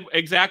 you did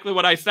exactly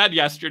what I said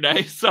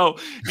yesterday. So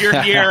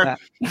you're here.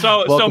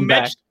 So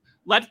Mitch,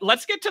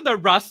 let's get to the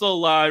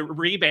Russell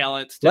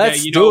rebalance today.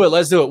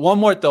 Let's do it. One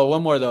more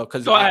though.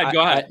 Because go ahead.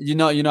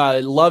 I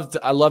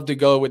love to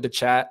go with the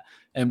chat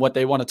and what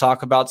they want to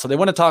talk about. So they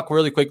want to talk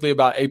really quickly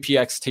about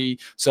APXT.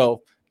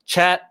 So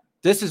chat,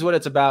 this is what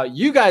it's about.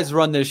 You guys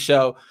run this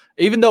show.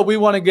 Even though we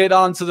want to get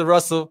on to the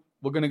Russell,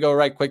 we're going to go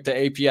right quick to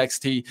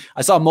APXT.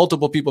 I saw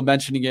multiple people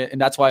mentioning it, and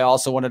that's why I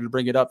also wanted to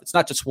bring it up. It's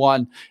not just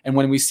one. And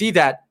when we see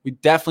that, we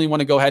definitely want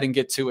to go ahead and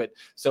get to it.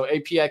 So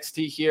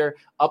APXT here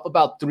up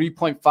about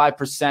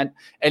 3.5%.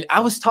 And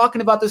I was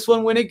talking about this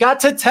one when it got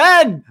to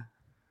 10.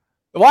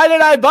 Why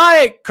did I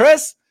buy it,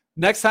 Chris?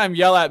 Next time,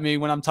 yell at me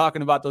when I'm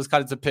talking about those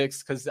kinds of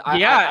picks, because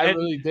I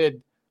really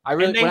did.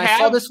 I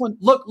saw this one,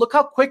 look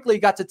how quickly it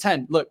got to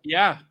 10. Look,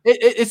 yeah,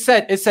 it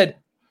said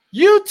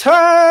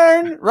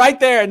U-turn right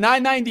there,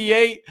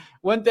 998,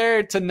 went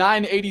there to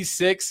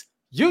 986,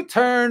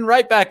 U-turn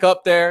right back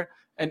up there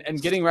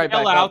and getting right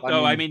back out up.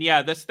 Though. I mean,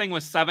 this thing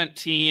was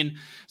 17.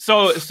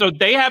 So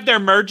they have their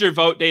merger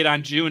vote date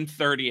on June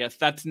 30th.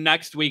 That's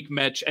next week,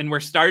 Mitch. And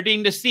we're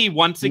starting to see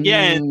once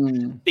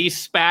again,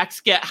 these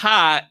SPACs get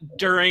hot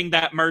during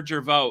that merger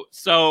vote.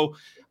 So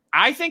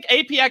I think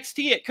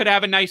APXT, it could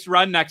have a nice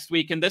run next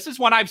week. And this is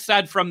what I've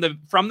said from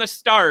the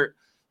start.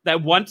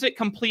 that once it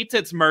completes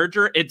its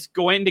merger, it's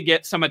going to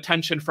get some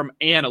attention from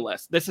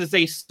analysts. This is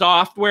a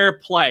software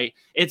play.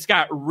 It's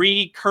got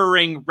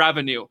recurring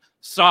revenue,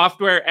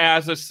 software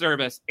as a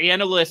service.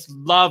 Analysts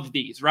love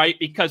these, right?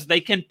 Because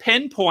they can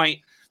pinpoint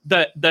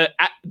the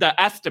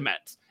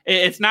estimates.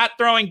 It's not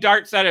throwing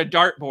darts at a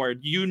dartboard.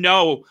 You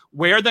know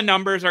where the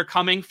numbers are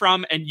coming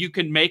from, and you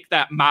can make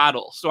that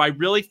model. So I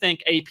really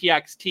think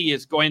APXT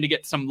is going to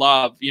get some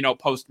love,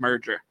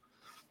 post-merger.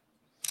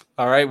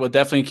 All right, we'll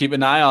definitely keep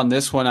an eye on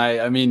this one.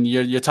 I mean,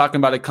 you're talking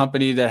about a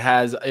company that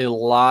has a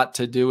lot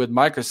to do with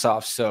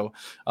Microsoft. So,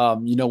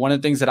 one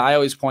of the things that I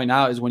always point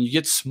out is when you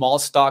get small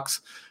stocks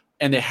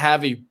and they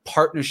have a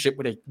partnership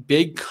with a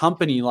big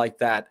company like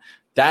that,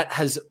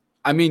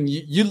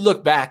 you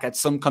look back at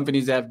some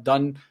companies that have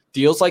done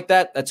deals like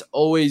that, that's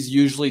always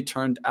usually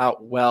turned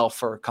out well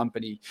for a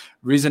company.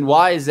 Reason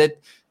why is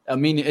that,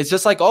 it's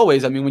just like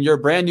always. When you're a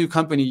brand new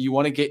company, you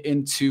want to get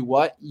into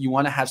what? You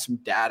want to have some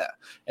data.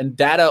 And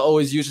data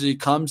always usually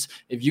comes,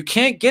 if you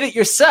can't get it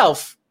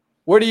yourself,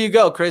 where do you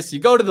go, Chris? You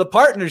go to the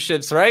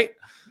partnerships, right?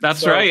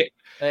 That's right.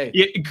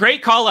 Hey.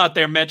 Great call out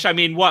there, Mitch.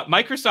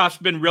 Microsoft's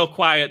been real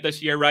quiet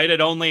this year, right?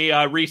 It only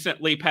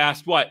recently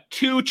passed,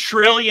 $2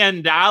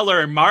 trillion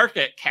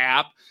market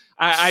cap.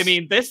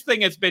 This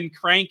thing has been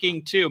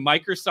cranking too.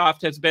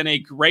 Microsoft has been a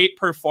great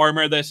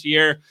performer this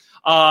year.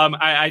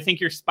 I think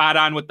you're spot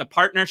on with the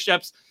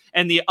partnerships.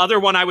 And the other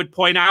one I would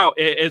point out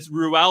is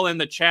Ruel in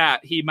the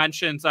chat. He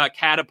mentions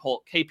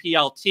Catapult,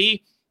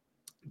 KPLT.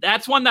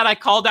 That's one that I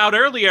called out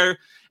earlier.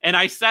 And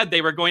I said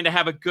they were going to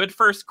have a good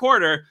first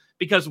quarter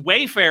because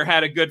Wayfair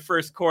had a good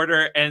first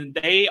quarter, and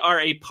they are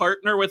a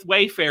partner with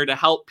Wayfair to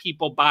help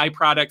people buy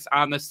products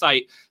on the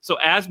site. So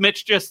as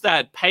Mitch just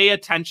said, pay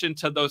attention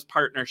to those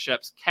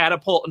partnerships.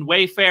 Catapult and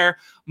Wayfair,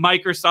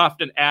 Microsoft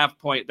and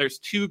AvePoint. There's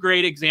two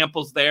great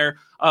examples there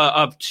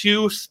of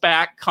two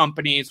SPAC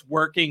companies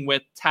working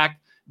with tech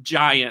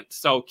giants.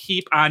 So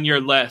keep on your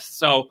list.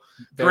 So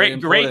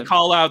great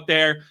call out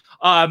there.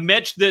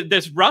 Mitch,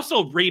 this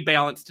Russell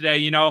rebalance today,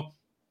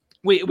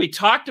 we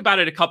talked about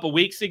it a couple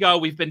weeks ago.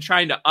 We've been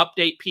trying to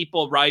update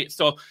people, right?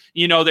 So,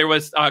 there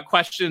was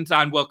questions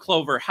on will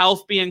Clover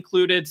Health be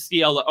included,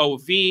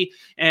 CLOV,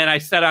 and I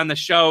said on the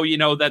show,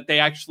 that they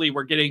actually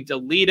were getting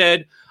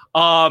deleted.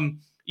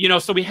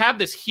 So we have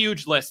this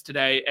huge list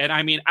today, and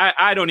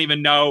I don't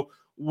even know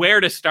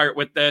where to start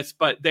with this,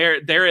 but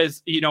there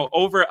is,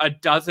 over a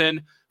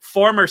dozen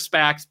former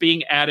SPACs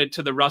being added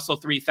to the Russell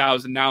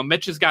 3000 now.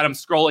 Mitch has got them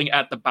scrolling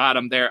at the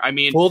bottom there.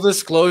 Full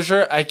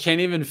disclosure, I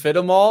can't even fit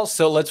them all.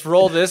 So let's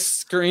roll this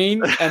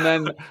screen and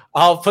then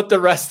I'll put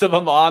the rest of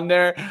them on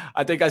there.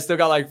 I think I still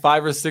got like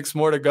 5 or 6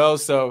 more to go.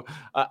 So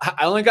I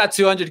only got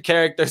 200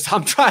 characters.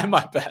 I'm trying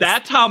my best.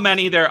 That's how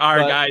many there are,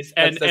 guys.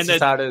 And that's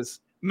just how it is.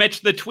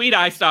 Mitch, the tweet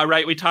I saw,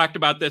 right, we talked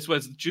about this,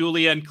 was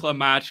Julian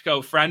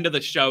Klimachko, friend of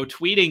the show,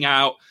 tweeting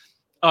out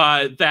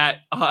that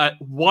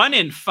 1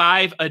 in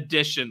 5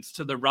 additions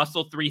to the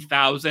Russell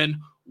 3000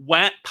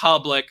 went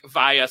public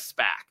via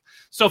SPAC.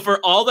 So for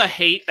all the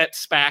hate that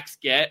SPACs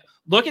get,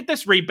 look at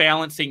this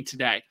rebalancing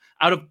today.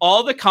 Out of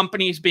all the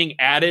companies being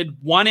added,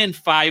 1 in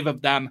 5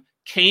 of them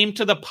came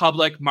to the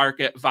public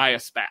market via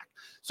SPAC.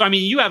 So,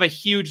 you have a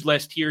huge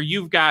list here.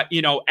 You've got,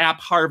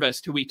 App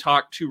Harvest, who we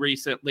talked to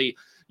recently.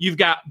 You've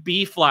got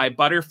BeeFly,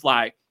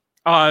 Butterfly.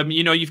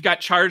 You've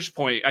got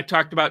ChargePoint. I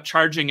talked about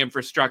charging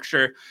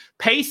infrastructure.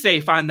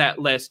 PaySafe on that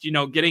list,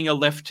 getting a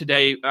lift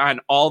today on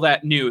all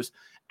that news.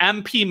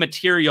 MP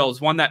Materials,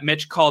 one that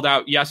Mitch called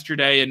out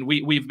yesterday, and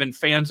we've been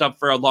fans of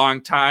for a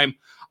long time.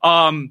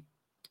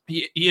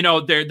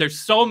 There's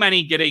so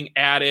many getting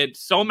added,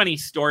 so many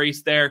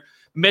stories there.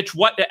 Mitch,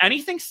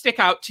 anything stick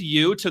out to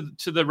you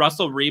to the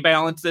Russell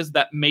rebalances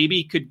that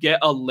maybe could get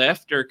a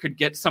lift or could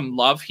get some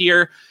love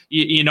here,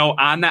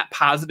 on that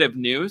positive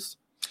news?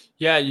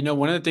 Yeah,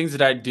 one of the things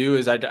that I'd do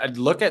is I'd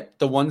look at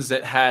the ones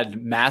that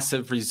had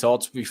massive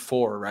results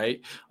before,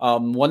 right?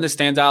 One that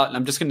stands out, and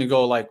I'm just going to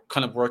go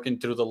kind of working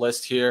through the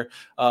list here.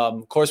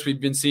 Of course, we've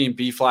been seeing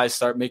BeeFly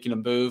start making a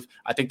move.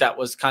 I think that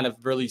was kind of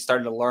really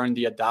starting to learn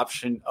the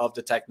adoption of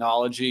the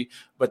technology,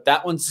 but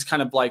that one's just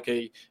kind of like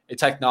a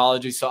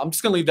technology. So I'm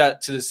just going to leave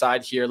that to the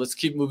side here. Let's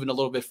keep moving a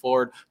little bit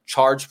forward.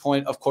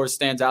 ChargePoint, of course,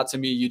 stands out to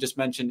me. You just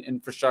mentioned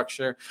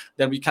infrastructure.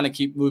 Then we kind of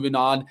keep moving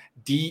on.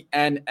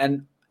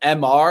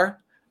 DNMR.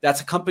 That's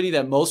a company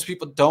that most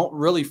people don't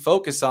really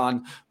focus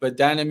on, but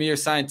Danaher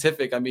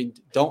Scientific,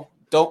 don't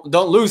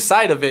lose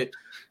sight of it.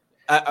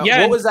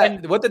 What was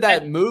that? What did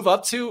that move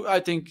up to? I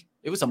think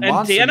it was a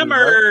monster. And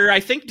Danaher, right? I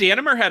think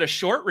Danaher had a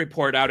short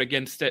report out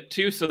against it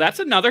too. So that's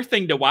another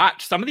thing to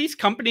watch. Some of these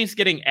companies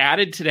getting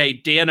added today,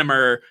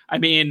 Danaher,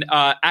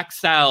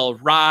 Excel,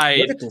 Ride.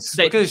 Look at this.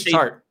 Look at this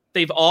chart.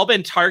 They've all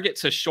been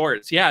targets of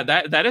shorts. Yeah,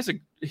 that is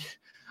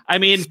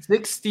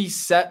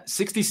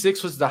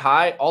 66 was the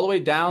high, all the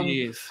way down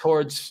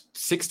towards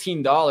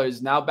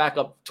 $16. Now back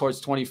up towards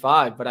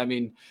 25. But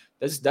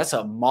that's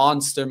a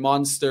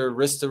monster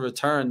risk to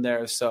return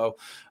there. So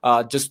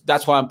just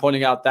that's why I'm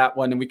pointing out that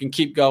one, and we can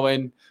keep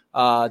going.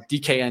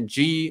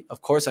 DKNG,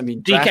 of course. I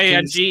mean,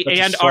 DKNG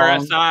and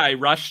RSI,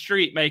 Rush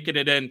Street making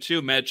it in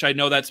too, Mitch. I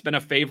know that's been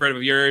a favorite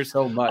of yours.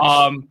 So much.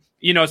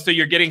 So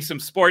you're getting some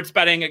sports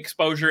betting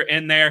exposure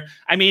in there.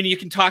 I mean, you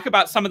can talk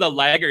about some of the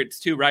laggards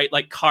too, right?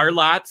 Like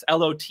CarLotz,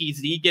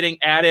 LOTZ getting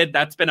added.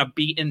 That's been a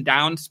beaten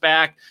down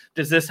SPAC.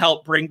 Does this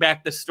help bring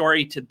back the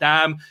story to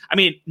them? I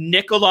mean,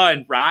 Nikola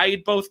and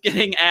Ride both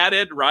getting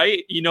added,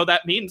 right?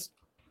 That means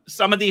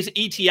some of these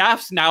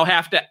ETFs now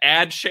have to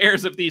add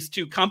shares of these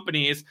two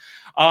companies.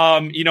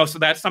 So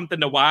that's something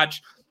to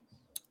watch.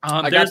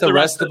 I got the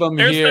rest of them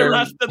here. There's the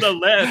rest of the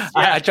list.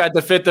 Yeah. I tried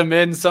to fit them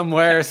in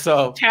somewhere.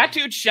 So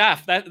Tattooed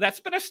Chef, that's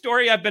been a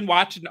story I've been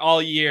watching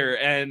all year.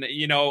 And,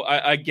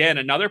 again,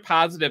 another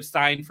positive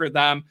sign for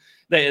them.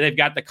 They've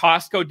got the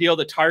Costco deal,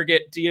 the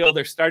Target deal.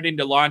 They're starting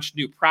to launch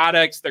new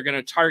products. They're going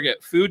to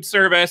target food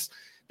service.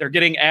 They're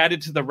getting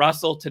added to the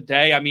Russell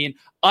today. I mean,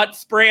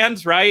 Utz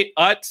Brands, right?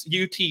 Utz,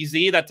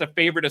 UTZ, that's a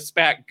favorite of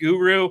SPAC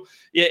Guru.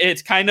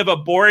 It's kind of a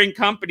boring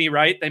company,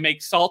 right? They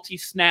make salty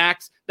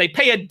snacks. They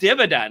pay a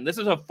dividend. This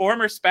is a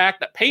former SPAC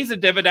that pays a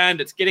dividend.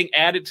 It's getting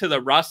added to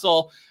the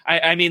Russell.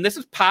 I mean, this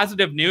is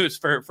positive news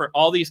for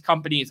all these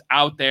companies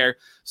out there.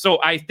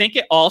 So I think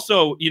it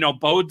also,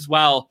 bodes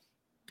well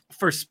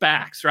for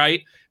SPACs,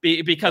 right?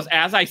 Because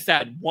as I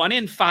said, 1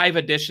 in 5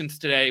 additions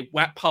today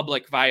went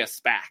public via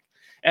SPAC.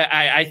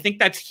 I think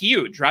that's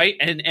huge, right?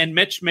 And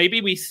Mitch,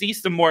 maybe we see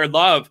some more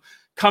love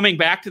coming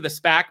back to the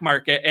SPAC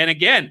market. And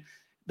again,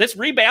 this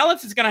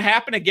rebalance is going to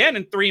happen again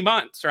in 3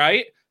 months,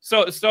 right?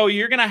 So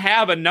you're going to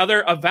have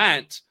another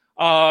event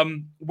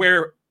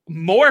where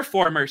more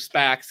former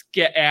SPACs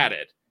get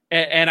added.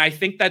 And I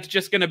think that's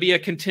just going to be a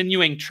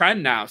continuing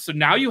trend now. So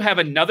now you have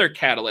another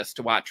catalyst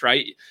to watch,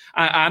 right?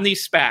 On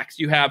these SPACs,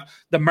 you have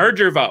the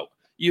merger vote.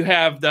 You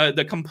have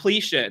the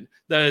completion,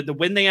 the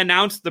when they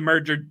announce the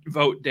merger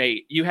vote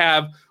date. You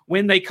have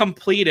when they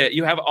complete it.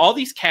 You have all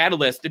these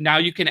catalysts, and now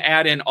you can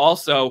add in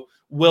also,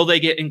 will they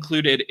get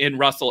included in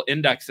Russell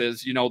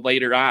indexes,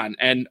 later on,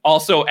 and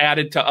also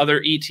added to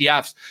other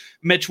ETFs.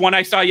 Mitch, one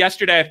I saw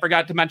yesterday, I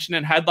forgot to mention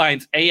in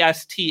headlines,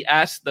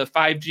 ASTS, the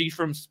 5G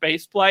from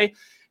space play,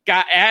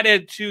 got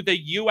added to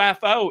the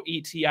UFO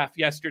ETF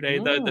yesterday,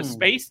 the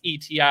space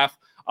ETF.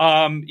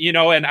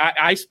 And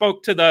I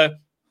spoke to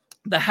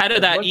the head of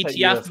that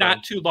ETF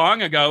not too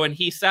long ago, and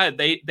he said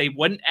they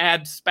wouldn't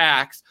add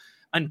SPACs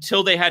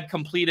until they had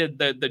completed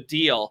the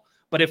deal.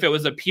 But if it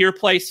was a pure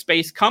play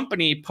space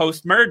company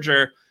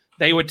post-merger,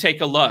 they would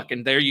take a look.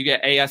 And there you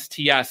get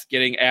ASTS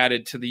getting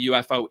added to the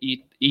UFO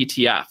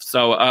ETF.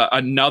 So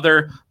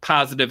another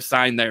positive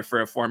sign there for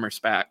a former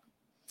SPAC.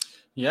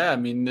 Yeah, I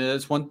mean,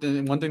 it's one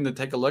thing to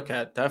take a look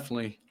at,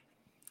 definitely.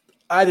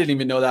 I didn't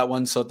even know that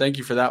one, so thank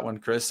you for that one,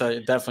 Chris. I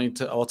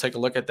definitely I'll take a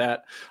look at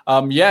that.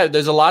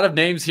 There's a lot of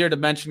names here to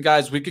mention,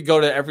 guys. We could go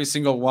to every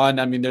single one.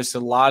 I mean, there's a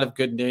lot of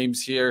good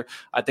names here.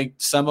 I think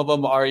some of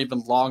them are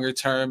even longer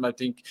term. I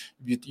think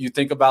you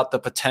think about the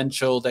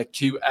potential that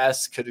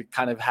QS could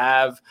kind of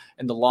have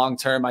in the long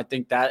term. I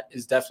think that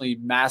is definitely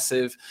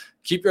massive.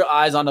 Keep your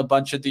eyes on a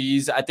bunch of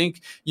these. I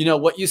think,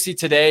 what you see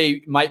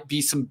today might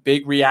be some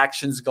big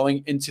reactions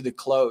going into the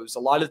close. A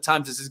lot of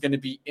times this is going to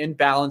be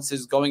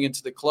imbalances going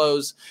into the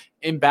close.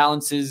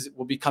 Imbalances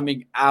will be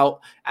coming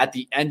out at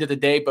the end of the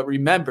day. But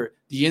remember,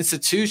 the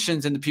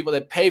institutions and the people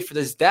that pay for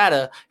this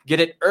data get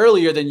it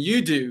earlier than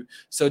you do.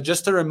 So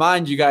just to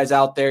remind you guys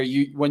out there,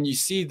 when you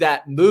see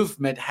that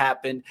movement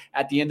happen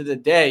at the end of the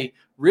day,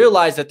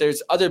 realize that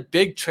there's other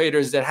big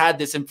traders that had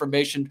this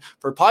information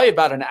for probably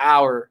about an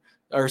hour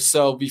or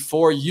so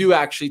before you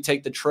actually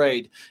take the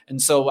trade.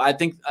 And so I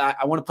think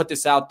I want to put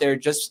this out there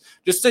just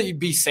so you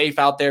be safe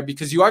out there,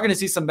 because you are going to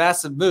see some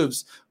massive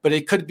moves, but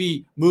it could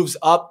be moves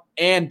up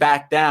and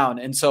back down.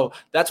 And so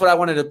that's what I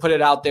wanted to put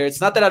it out there.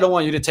 It's not that I don't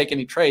want you to take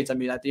any trades. I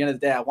mean, at the end of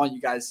the day, I want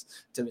you guys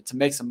to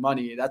make some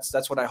money.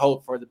 That's what I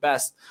hope for the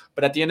best.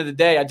 But at the end of the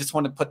day, I just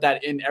want to put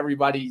that in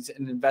everybody's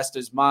and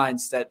investors'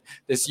 minds that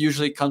this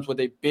usually comes with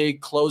a big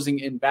closing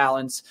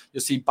imbalance.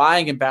 You'll see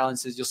buying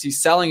imbalances. You'll see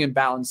selling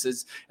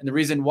imbalances. And the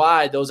reason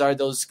why those are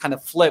those kind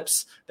of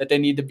flips that they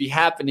need to be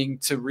happening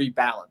to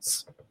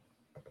rebalance.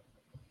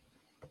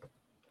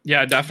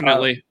 Yeah,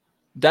 definitely.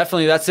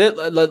 Definitely. That's it.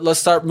 Let's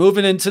start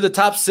moving into the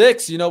top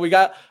 6. We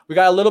got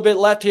a little bit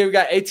left here. We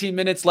got 18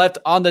 minutes left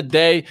on the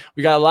day.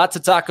 We got a lot to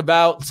talk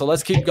about. So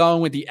let's keep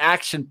going with the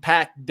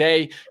action-packed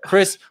day.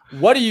 Chris,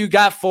 what do you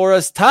got for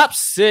us? Top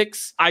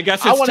 6. I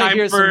guess it's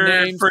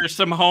time for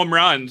some home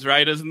runs,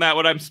 right? Isn't that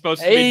what I'm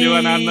supposed to be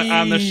doing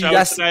on the show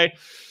today?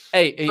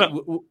 Hey,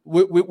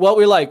 what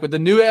we like with the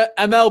new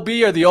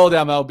MLB or the old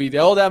MLB? The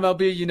old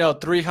MLB,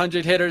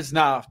 300 hitters.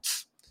 Nah.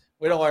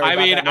 We don't worry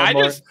about that no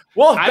more.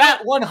 We'll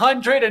bat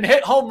 100 and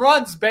hit home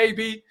runs,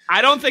 baby.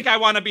 I don't think I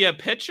want to be a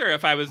pitcher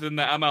if I was in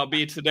the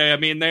MLB today. I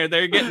mean,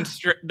 they're getting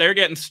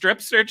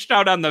strip searched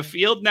out on the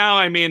field now.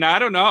 I mean, I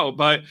don't know,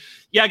 but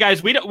Yeah,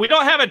 guys, we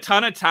don't have a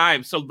ton of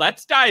time, so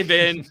let's dive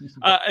in.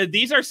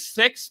 These are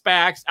 6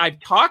 SPACs. I've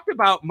talked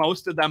about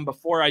most of them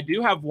before. I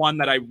do have one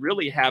that I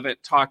really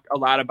haven't talked a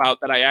lot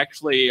about that I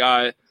actually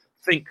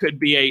think could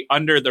be a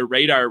under the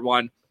radar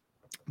one.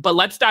 But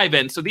let's dive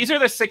in. So these are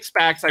the 6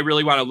 SPACs I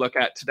really want to look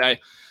at today.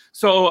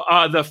 So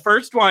the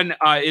first one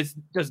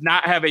does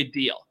not have a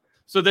deal.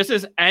 So this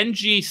is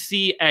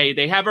NGCA.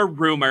 They have a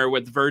rumor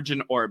with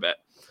Virgin Orbit.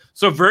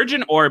 So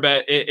Virgin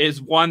Orbit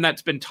is one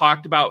that's been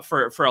talked about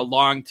for a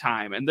long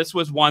time. And this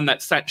was one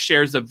that sent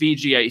shares of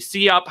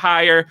VGAC up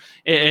higher.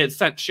 It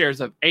sent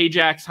shares of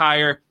Ajax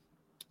higher.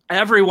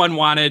 Everyone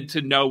wanted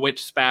to know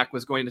which SPAC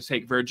was going to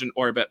take Virgin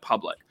Orbit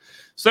public.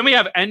 So then we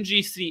have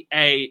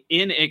NGCA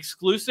in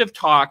exclusive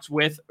talks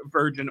with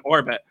Virgin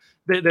Orbit.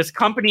 This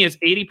company is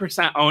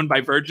 80% owned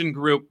by Virgin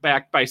Group,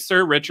 backed by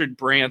Sir Richard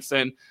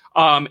Branson.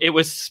 It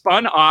was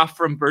spun off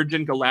from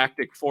Virgin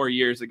Galactic 4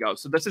 years ago.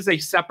 So this is a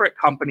separate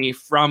company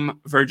from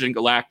Virgin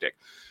Galactic.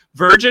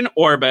 Virgin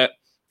Orbit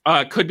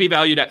could be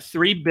valued at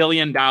 $3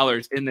 billion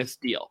in this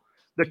deal.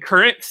 The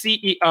current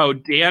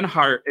CEO, Dan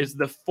Hart, is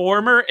the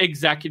former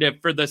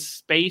executive for the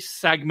space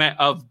segment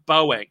of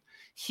Boeing.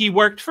 He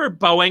worked for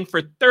Boeing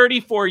for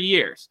 34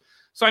 years.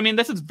 So, I mean,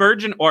 this is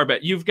Virgin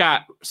Orbit. You've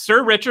got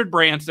Sir Richard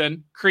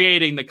Branson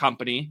creating the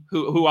company,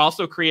 who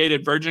also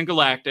created Virgin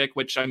Galactic,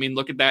 which, I mean,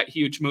 look at that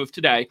huge move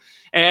today.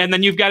 And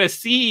then you've got a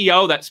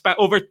CEO that spent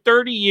over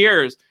 30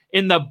 years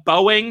in the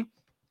Boeing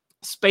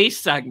space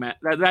segment.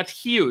 That's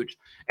huge.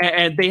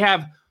 And they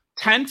have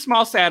 10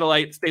 small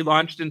satellites they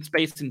launched in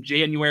space in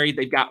January.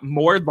 They've got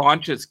more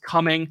launches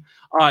coming.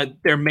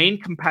 Their main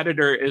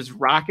competitor is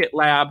Rocket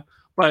Lab.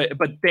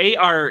 But they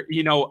are,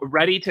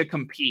 ready to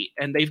compete,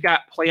 and they've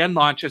got planned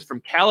launches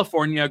from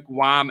California,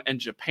 Guam, and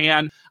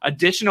Japan.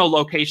 Additional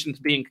locations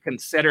being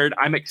considered.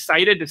 I'm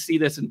excited to see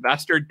this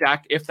investor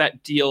deck if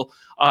that deal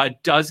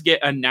does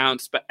get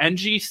announced. But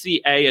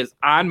NGCA is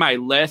on my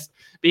list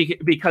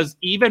because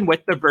even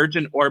with the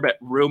Virgin Orbit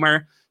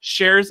rumor,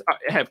 shares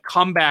have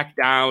come back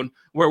down.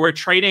 Where we're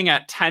trading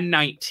at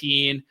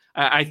 10.19.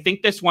 I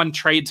think this one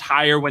trades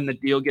higher when the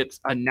deal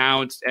gets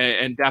announced,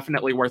 and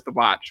definitely worth the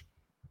watch.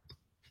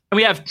 And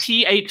we have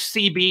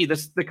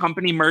THCB, the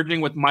company merging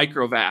with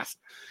Microvast.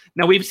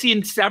 Now, we've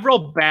seen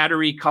several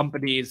battery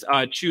companies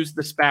choose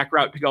the SPAC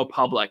route to go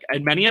public,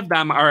 and many of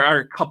them are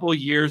a couple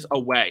years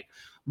away.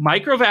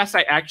 Microvast,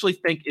 I actually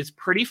think, is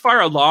pretty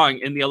far along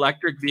in the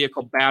electric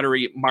vehicle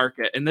battery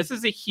market. And this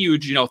is a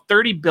huge,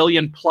 30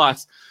 billion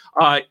plus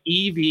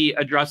EV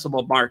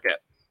addressable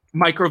market.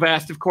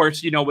 Microvast, of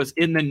course, was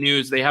in the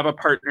news. They have a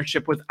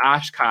partnership with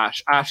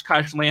Oshkosh.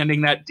 Oshkosh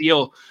landing that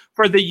deal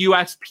for the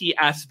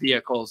USPS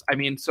vehicles. I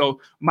mean, so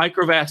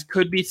Microvast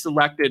could be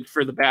selected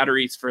for the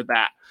batteries for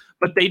that.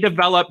 But they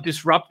develop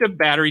disruptive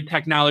battery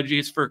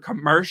technologies for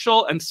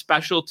commercial and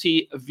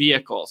specialty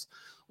vehicles.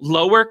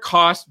 Lower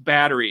cost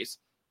batteries.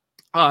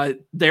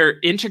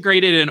 They're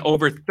integrated in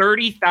over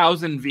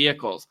 30,000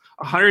 vehicles,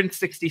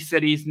 160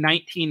 cities,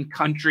 19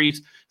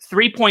 countries,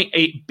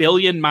 3.8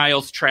 billion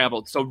miles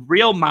traveled. So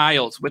real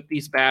miles with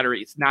these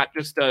batteries, not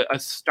just a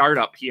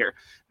startup here.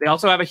 They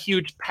also have a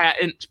huge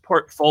patent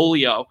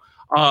portfolio,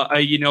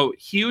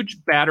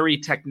 huge battery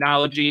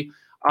technology.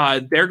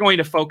 They're going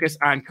to focus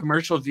on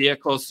commercial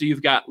vehicles. So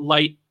you've got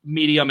light,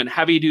 medium, and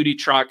heavy duty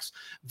trucks,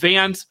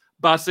 vans,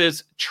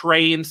 buses,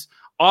 trains,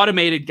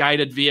 automated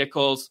guided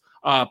vehicles,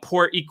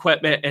 port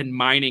equipment, and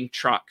mining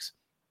trucks.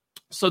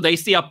 So they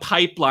see a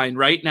pipeline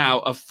right now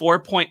of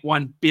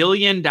 $4.1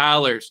 billion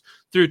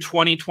through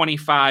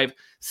 2025,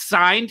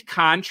 signed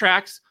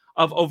contracts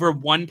of over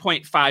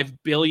 $1.5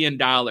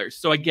 billion.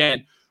 So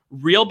again,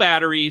 real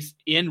batteries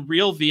in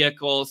real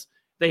vehicles.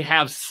 They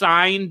have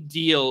signed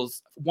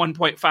deals,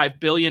 $1.5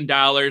 billion,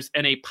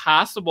 and a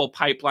possible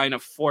pipeline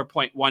of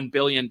 $4.1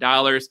 billion.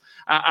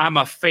 I'm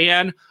a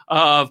fan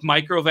of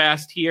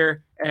Microvast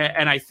here,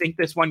 and I think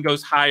this one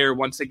goes higher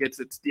once it gets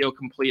its deal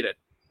completed.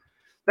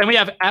 Then we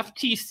have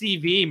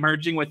FTCV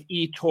merging with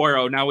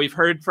eToro. Now, we've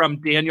heard from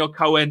Daniel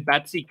Cohen,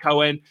 Betsy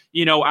Cohen,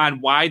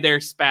 on why their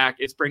SPAC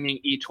is bringing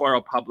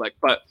eToro public.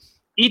 But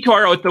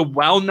eToro, it's a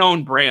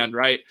well-known brand,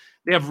 right?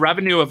 They have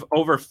revenue of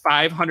over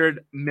 $500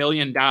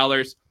 million.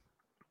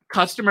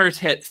 Customers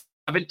hit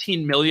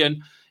 17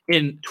 million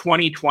in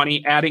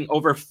 2020, adding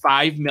over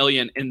 5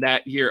 million in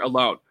that year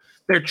alone.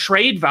 Their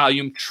trade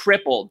volume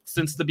tripled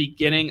since the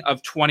beginning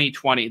of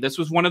 2020. This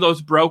was one of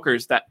those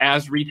brokers that,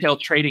 as retail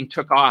trading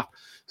took off,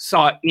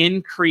 saw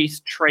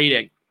increased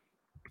trading.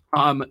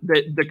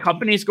 The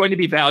company is going to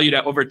be valued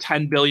at over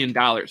 $10 billion,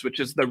 which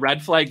is the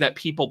red flag that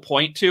people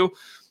point to.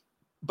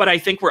 But I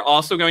think we're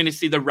also going to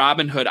see the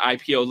Robinhood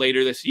IPO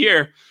later this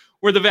year,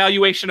 where the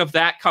valuation of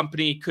that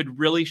company could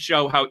really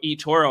show how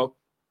eToro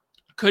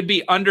could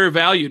be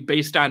undervalued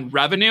based on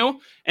revenue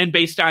and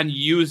based on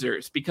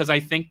users, because I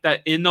think that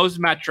in those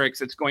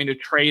metrics, it's going to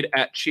trade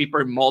at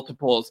cheaper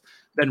multiples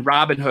than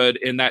Robinhood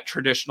in that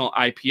traditional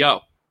IPO.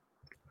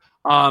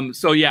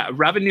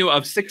 Revenue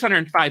of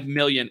 $605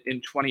 million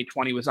in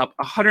 2020 was up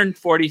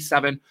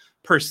 147%.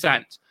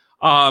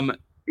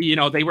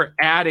 They were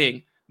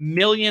adding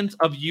millions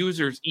of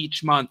users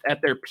each month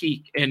at their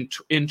peak in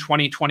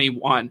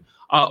 2021,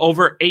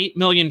 over 8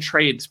 million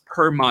trades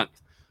per month.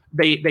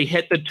 They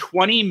hit the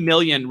 20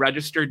 million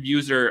registered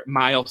user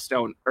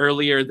milestone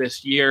earlier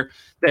this year.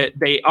 That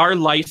they are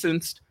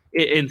licensed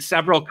in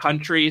several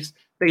countries.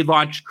 They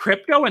launched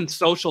crypto and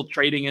social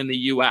trading in the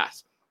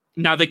US.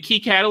 Now, the key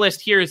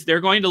catalyst here is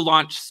they're going to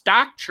launch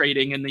stock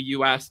trading in the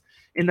US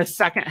in the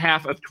second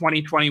half of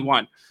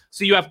 2021.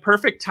 So you have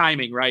perfect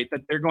timing, right?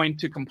 That they're going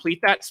to complete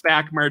that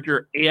SPAC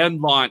merger and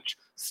launch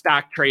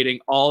stock trading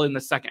all in the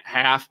second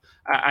half.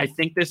 I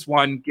think this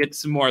one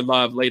gets some more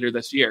love later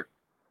this year.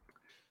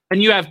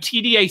 And you have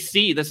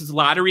TDAC. This is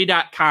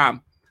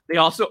lottery.com. They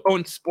also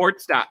own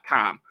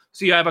sports.com.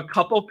 So you have a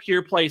couple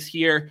pure plays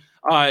here.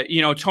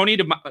 Tony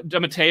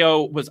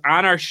DiMatteo was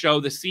on our show,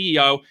 the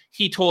CEO.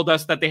 He told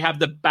us that they have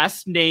the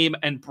best name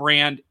and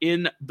brand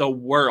in the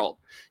world.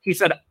 He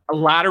said a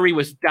lottery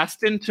was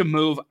destined to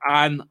move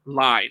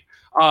online.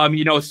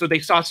 So they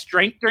saw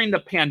strength during the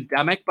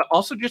pandemic, but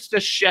also just a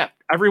shift.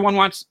 Everyone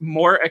wants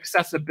more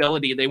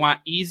accessibility. They want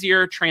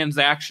easier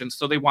transactions,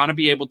 so they want to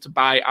be able to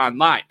buy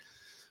online.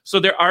 So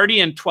they're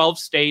already in 12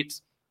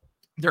 states.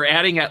 They're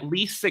adding at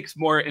least 6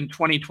 more in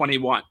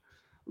 2021.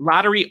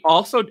 Lottery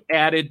also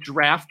added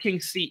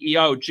DraftKings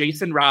CEO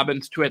Jason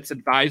Robins to its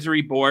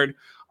advisory board.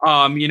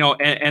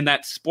 And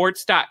that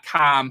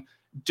sports.com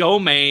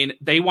domain,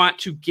 they want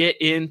to get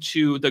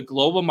into the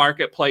global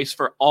marketplace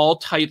for all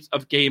types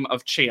of game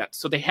of chance.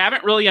 So they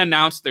haven't really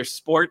announced their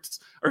sports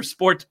or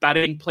sports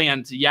betting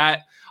plans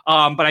yet,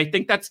 but I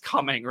think that's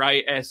coming,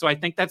 right? So I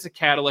think that's a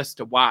catalyst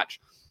to watch.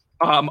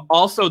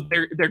 Also,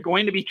 they're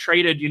going to be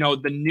traded,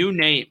 the new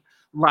name,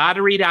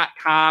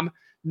 lottery.com,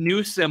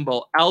 new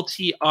symbol,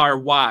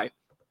 LTRY.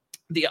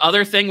 The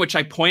other thing, which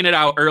I pointed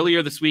out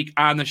earlier this week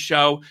on the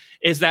show,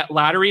 is that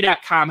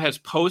lottery.com has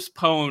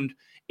postponed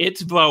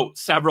its vote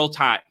several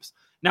times.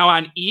 Now,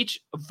 on each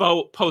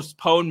vote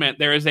postponement,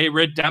 there is a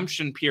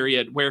redemption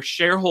period where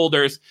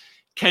shareholders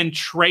can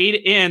trade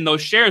in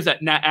those shares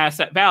at net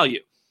asset value.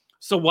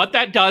 So what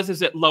that does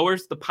is it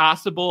lowers the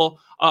possible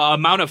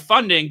amount of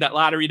funding that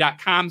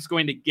lottery.com is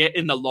going to get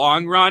in the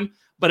long run,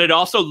 but it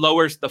also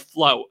lowers the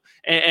float.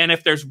 And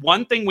if there's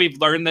one thing we've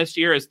learned this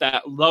year is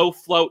that low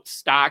float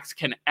stocks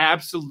can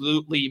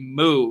absolutely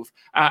move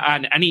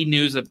on any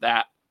news of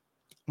that.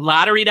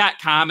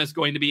 Lottery.com is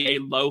going to be a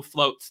low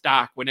float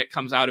stock when it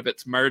comes out of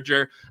its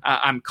merger.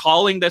 I'm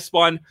calling this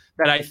one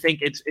that I think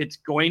it's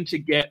going to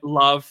get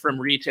love from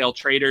retail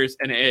traders,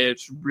 and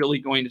it's really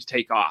going to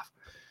take off.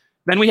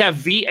 Then we have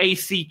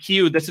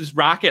VACQ. This is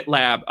Rocket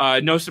Lab.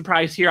 No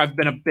surprise here. I've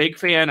been a big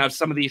fan of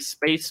some of these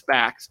space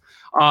SPACs.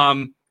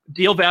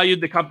 Deal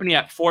valued the company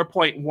at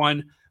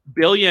 $4.1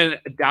 billion.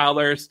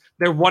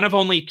 They're one of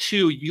only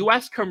 2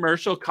 U.S.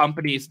 commercial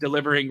companies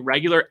delivering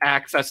regular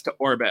access to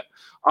orbit,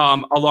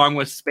 along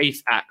with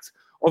SpaceX.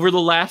 Over the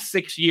last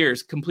 6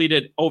 years,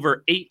 completed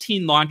over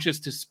 18 launches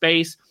to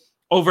space,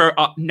 over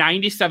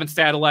 97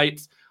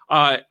 satellites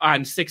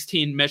on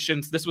 16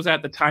 missions. This was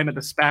at the time of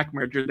the SPAC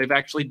merger. They've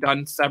actually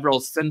done several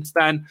since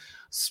then.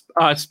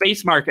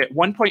 Space market,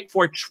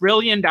 $1.4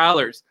 trillion,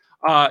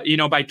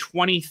 by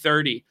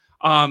 2030.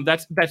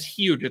 That's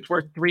huge. It's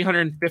worth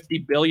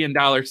 $350 billion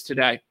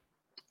today.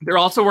 They're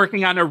also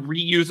working on a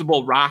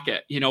reusable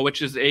rocket,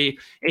 which is a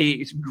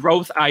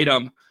growth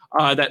item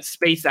that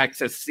SpaceX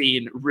has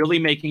seen, really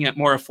making it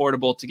more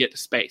affordable to get to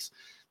space.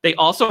 They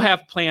also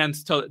have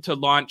plans to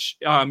launch,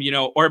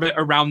 orbit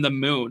around the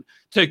moon,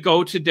 to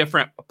go to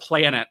different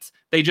planets.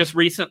 They just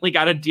recently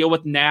got a deal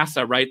with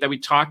NASA, right, that we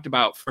talked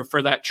about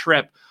for that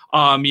trip,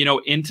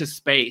 into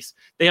space.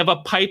 They have a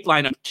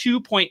pipeline of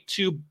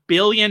 $2.2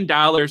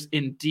 billion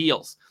in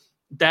deals.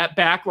 That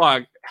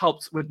backlog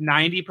helps with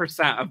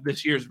 90% of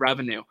this year's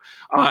revenue.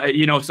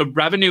 So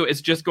revenue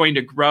is just going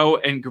to grow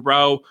and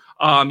grow.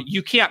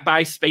 You can't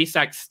buy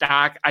SpaceX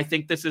stock. I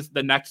think this is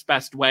the next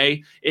best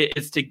way,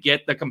 is to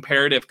get the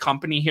comparative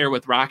company here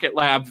with Rocket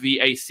Lab,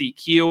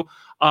 VACQ.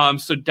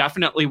 So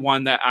definitely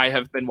one that I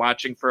have been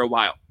watching for a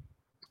while.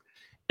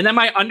 And then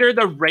my under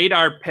the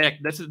radar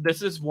pick, this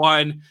is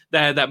one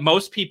that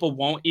most people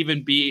won't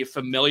even be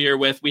familiar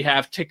with. We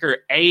have ticker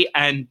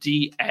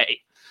ANDA.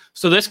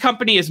 So this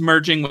company is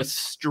merging with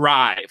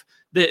Strive.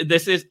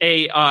 This is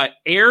a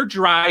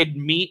air-dried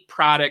meat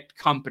product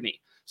company.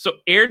 So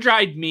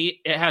air-dried meat,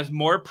 it has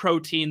more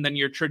protein than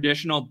your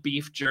traditional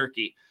beef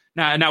jerky.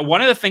 Now,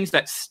 one of the things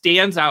that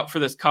stands out for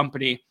this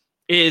company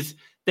is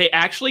they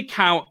actually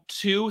count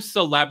 2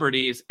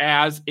 celebrities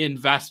as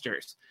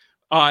investors,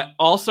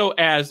 also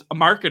as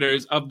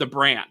marketers of the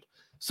brand.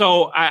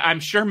 So I'm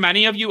sure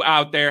many of you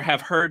out there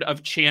have heard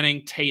of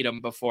Channing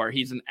Tatum before.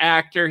 He's an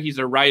actor, he's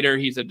a writer,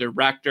 he's a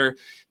director.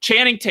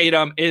 Channing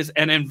Tatum is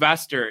an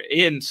investor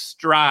in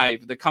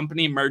Strive, the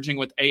company merging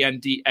with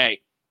ANDA.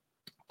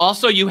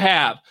 Also, you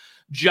have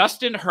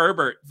Justin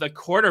Herbert, the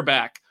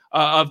quarterback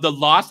of the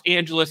Los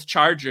Angeles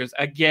Chargers,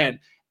 again,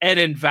 an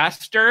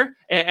investor,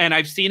 and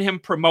I've seen him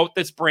promote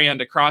this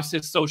brand across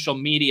his social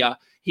media.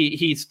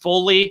 He's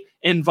fully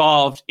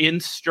involved in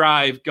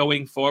Strive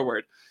going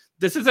forward.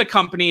 This is a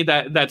company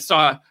that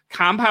saw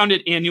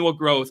compounded annual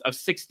growth of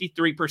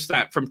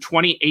 63% from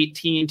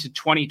 2018 to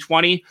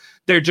 2020.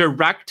 Their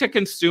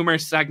direct-to-consumer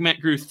segment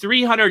grew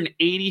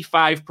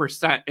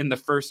 385% in the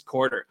first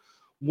quarter.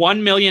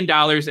 $1 million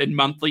in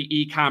monthly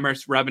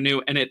e-commerce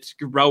revenue, and it's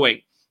growing.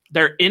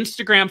 Their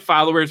Instagram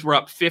followers were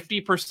up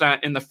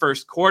 50% in the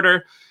first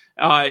quarter.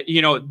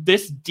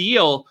 This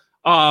deal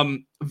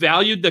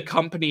valued the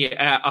company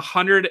at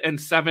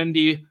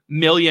 $170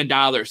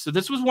 million. So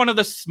this was one of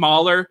the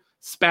smaller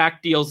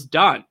SPAC deals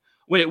done,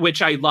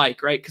 which I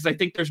like, right? Because I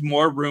think there's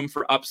more room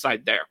for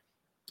upside there.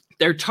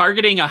 They're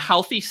targeting a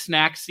healthy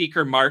snack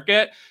seeker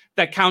market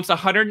that counts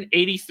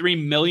 183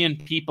 million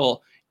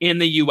people in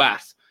the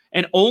US.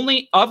 And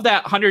only of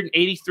that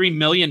 183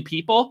 million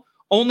people,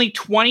 only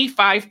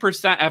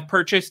 25% have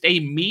purchased a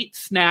meat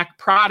snack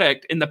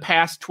product in the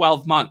past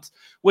 12 months,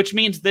 which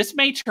means this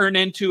may turn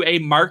into a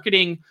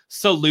marketing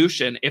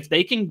solution. If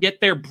they can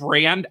get their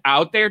brand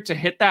out there to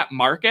hit that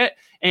market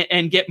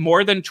and get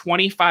more than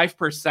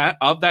 25%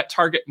 of that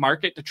target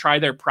market to try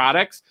their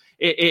products,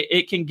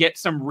 it can get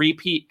some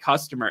repeat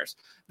customers.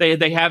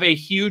 They have a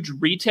huge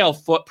retail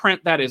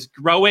footprint that is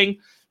growing.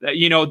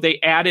 They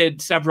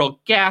added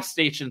several gas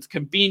stations,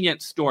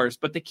 convenience stores,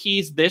 but the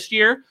keys this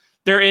year,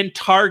 they're in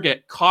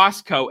Target,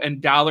 Costco,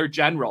 and Dollar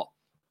General.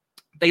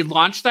 They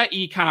launched that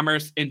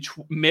e-commerce in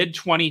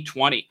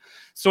mid-2020.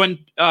 So,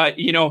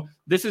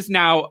 this is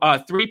now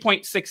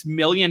 $3.6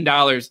 million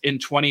in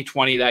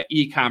 2020, that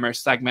e-commerce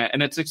segment,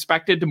 and it's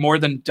expected to more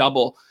than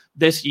double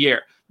this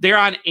year. They're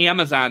on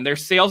Amazon. Their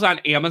sales on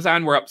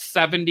Amazon were up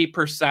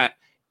 70%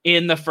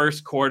 in the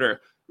first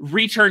quarter.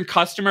 Return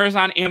customers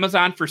on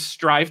Amazon for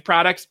Strive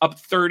products up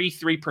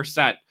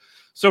 33%.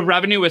 So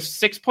revenue was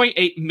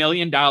 $6.8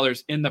 million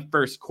in the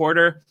first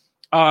quarter.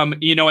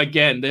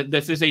 Again,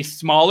 this is a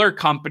smaller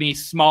company,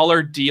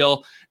 smaller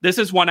deal. This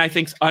is one I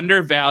think is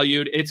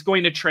undervalued. It's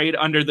going to trade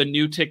under the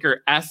new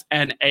ticker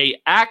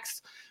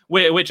SNAX,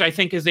 which I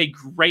think is a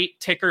great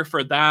ticker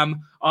for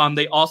them.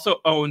 They also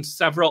own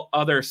several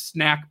other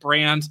snack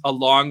brands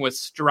along with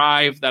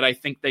Strive that I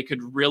think they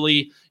could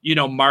really,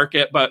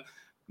 market. But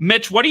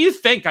Mitch, what do you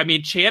think? I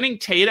mean, Channing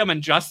Tatum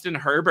and Justin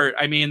Herbert,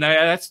 I mean,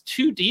 that's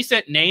two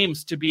decent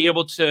names to be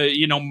able to,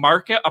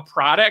 market a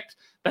product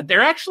that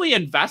they're actually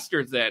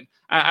investors in.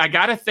 I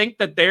got to think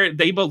that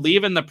they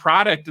believe in the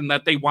product and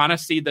that they want to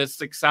see the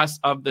success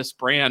of this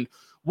brand.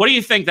 What do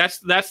you think? That's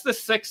the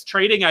 6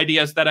 trading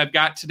ideas that I've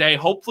got today.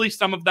 Hopefully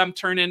some of them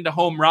turn into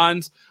home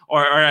runs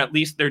or at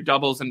least they're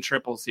doubles and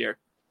triples here.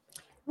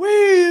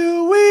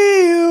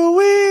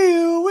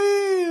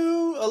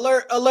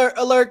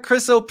 Alert,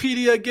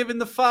 Chrisopedia, giving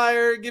the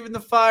fire.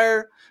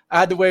 I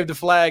had to wave the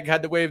flag,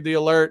 had to wave the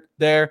alert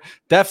there.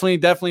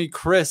 Definitely,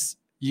 Chris,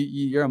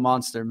 you're a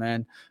monster,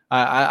 man.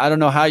 I don't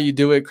know how you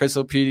do it,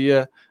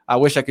 Chrisopedia. I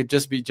wish I could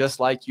just be just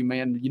like you,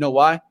 man. You know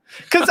why?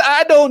 Because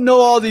I don't know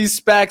all these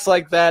SPACs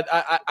like that.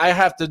 I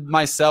have to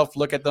myself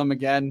look at them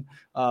again.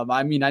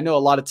 I know a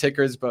lot of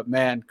tickers, but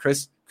man,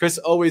 Chris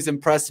always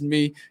impressed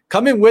me.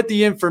 Coming with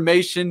the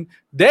information.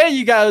 There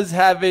you guys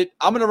have it.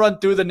 I'm going to run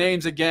through the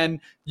names again.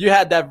 You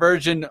had that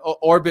Virgin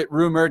Orbit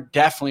rumor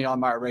definitely on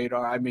my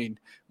radar. I mean,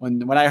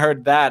 when I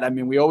heard that,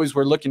 we always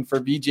were looking for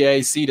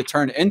VJAC to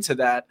turn into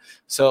that.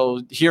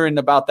 So hearing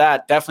about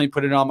that, definitely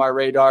put it on my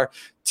radar.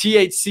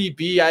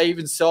 THCB, I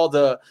even saw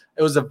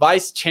it was a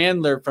vice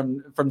chancellor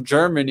from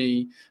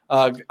Germany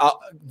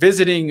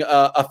visiting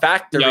a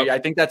factory. Yep. I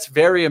think that's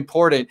very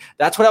important.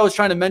 That's what I was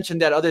trying to mention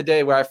that other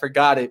day where I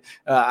forgot it.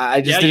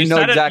 I just didn't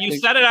know exactly. You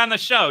said it on the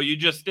show. You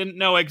just didn't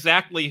know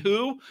exactly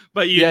who,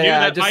 but you knew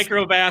that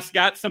Microvast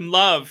got some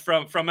love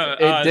from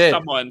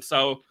someone.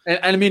 So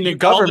the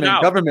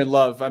government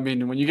love.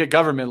 When you get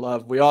government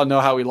love, we all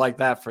know how we like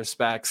that for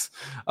SPACs.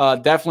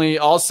 Definitely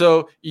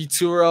also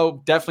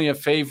eToro, definitely a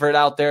favorite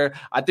out there.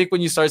 I think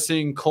when you start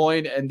seeing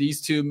Coin and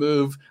these two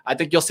move, I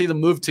think you'll see them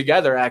move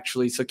together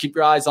actually. So keep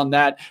your eyes on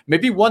that.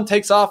 Maybe one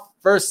takes off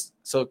first.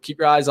 So keep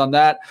your eyes on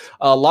that.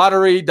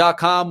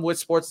 Lottery.com with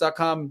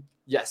sports.com.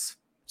 Yes.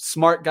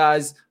 Smart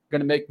guys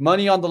going to make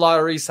money on the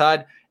lottery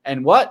side.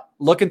 And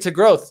look into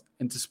growth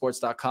into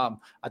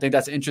sports.com. I think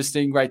that's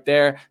interesting right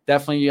there.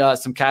 Definitely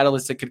some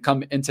catalysts that could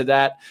come into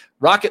that.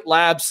 Rocket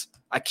Labs,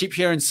 I keep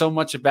hearing so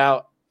much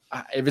about.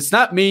 If it's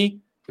not me,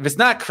 if it's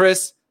not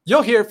Chris,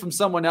 you'll hear from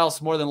someone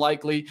else more than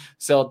likely.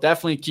 So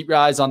definitely keep your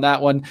eyes on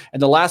that one.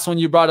 And the last one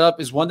you brought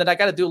up is one that I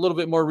got to do a little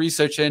bit more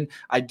research in.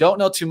 I don't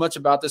know too much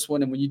about this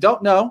one. And when you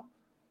don't know,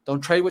 don't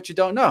trade what you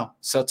don't know.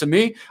 So to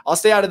me, I'll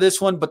stay out of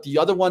this one, but the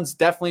other one's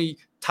definitely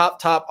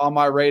top on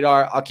my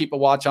radar. I'll keep a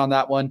watch on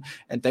that one.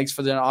 And thanks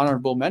for the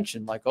honorable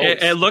mention. Like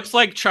always. It looks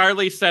like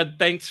Charlie said,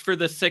 thanks for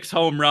the 6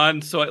 home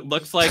runs. So it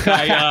looks like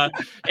I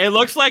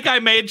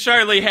made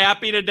Charlie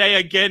happy today.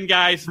 Again,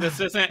 guys, this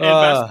isn't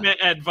investment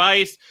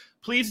advice.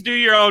 Please do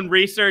your own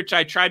research.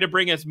 I try to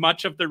bring as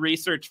much of the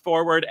research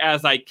forward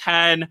as I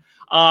can.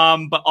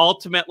 But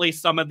ultimately,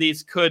 some of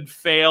these could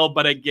fail.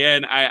 But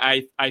again,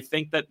 I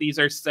think that these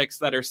are 6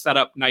 that are set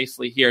up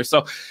nicely here.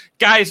 So,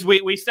 guys,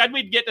 we said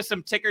we'd get to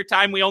some ticker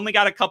time. We only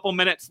got a couple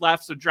minutes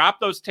left. So drop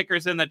those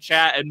tickers in the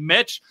chat. And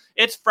Mitch,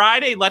 it's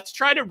Friday. Let's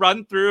try to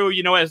run through,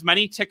 as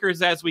many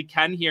tickers as we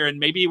can here. And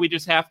maybe we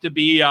just have to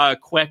be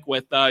quick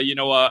with,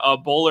 a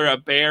bull or a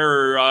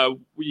bear or,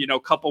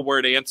 couple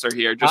word answer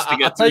here just to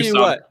get through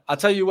some. I'll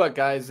tell you what,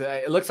 guys.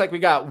 It looks like we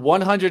got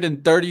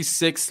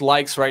 136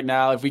 likes right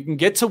now. If we can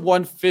get to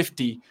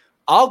 150,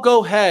 I'll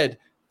go ahead,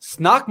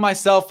 knock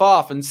myself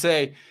off and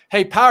say,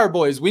 hey, Power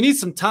Boys, we need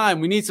some time.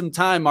 We need some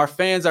time. Our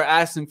fans are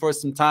asking for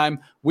some time.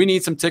 We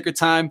need some ticker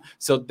time.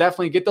 So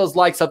definitely get those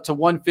likes up to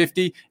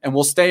 150, and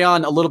we'll stay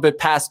on a little bit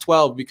past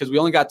 12 because we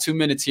only got 2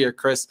 minutes here,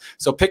 Chris.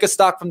 So pick a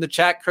stock from the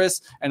chat,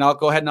 Chris, and I'll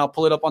go ahead and I'll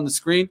pull it up on the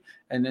screen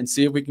and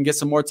see if we can get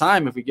some more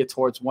time if we get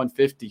towards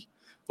 150.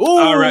 Ooh,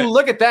 all right.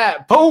 Look at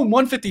that. Boom,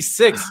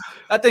 156.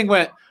 That thing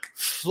went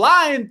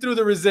flying through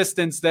the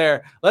resistance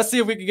there. Let's see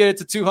if we can get it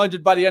to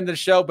 200 by the end of the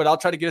show, but I'll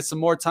try to get it some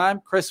more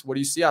time. Chris, what do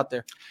you see out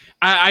there?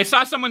 I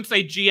saw someone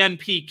say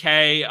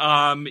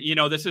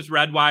GNPK. This is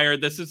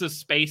Redwire. This is a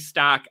space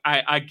stock.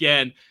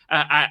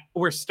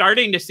 We're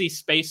starting to see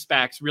space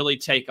SPACs really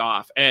take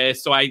off.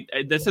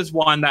 This is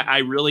one that I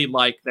really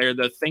like. They're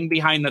the thing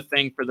behind the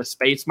thing for the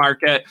space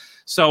market.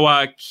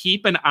 So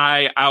keep an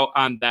eye out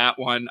on that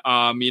one.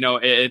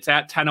 It's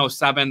at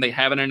 10:07. They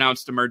haven't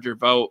announced a merger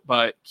vote,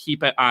 but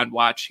keep it on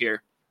watch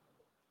here.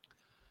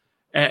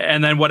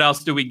 And then what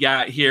else do we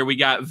got here? We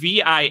got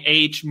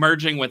VIH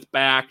merging with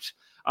Bakkt.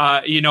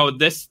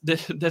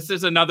 This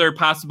is another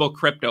possible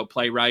crypto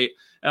play, right?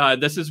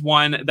 This is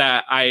one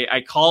that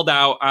I called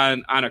out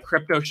on a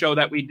crypto show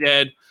that we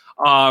did.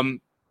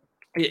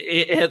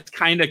 It's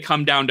kind of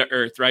come down to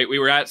earth, right? We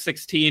were at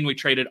 16. We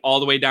traded all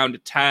the way down to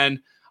 10.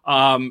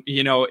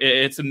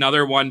 It's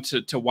another one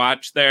to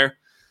watch there.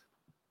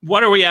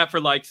 What are we at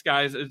for likes,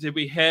 guys? Did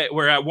we hit?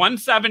 We're at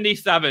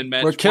 177,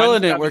 Mitch. We're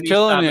killing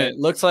it.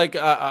 Looks like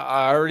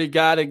I already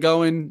got it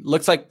going.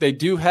 Looks like they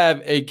do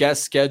have a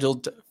guest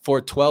scheduled for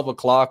 12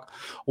 o'clock.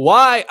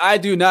 Why? I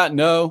do not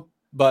know,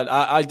 but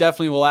I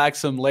definitely will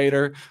ask them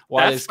later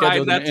why they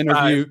scheduled an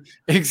interview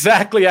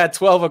exactly at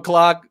 12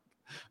 o'clock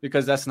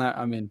because that's not,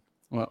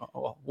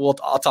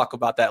 I'll talk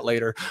about that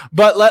later,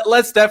 but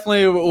let's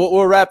definitely,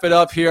 we'll wrap it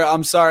up here.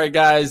 I'm sorry,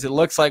 guys. It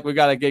looks like we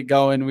got to get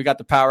going. We got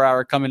the Power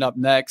Hour coming up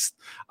next.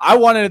 I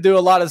wanted to do a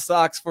lot of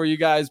stocks for you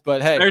guys,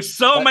 but hey, there's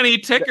many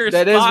tickers.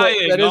 That is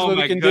what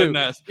we can do.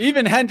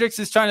 Even Hendrix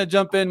is trying to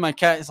jump in. My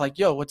cat is like,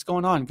 yo, what's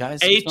going on,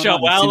 guys?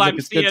 HOL, I'm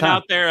seeing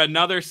out there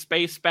another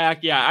space SPAC.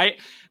 Yeah,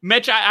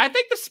 Mitch, I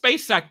think the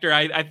space sector,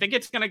 I think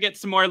it's going to get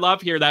some more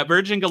love here. That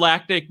Virgin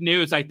Galactic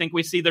news, I think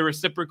we see the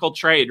reciprocal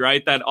trade,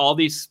 right? That all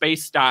these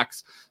space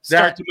stocks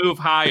start to move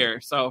higher.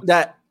 So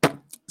that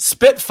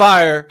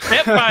Spitfire,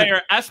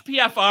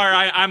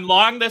 SPFR, I'm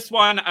long this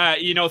one.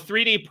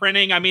 3D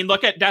printing.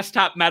 Look at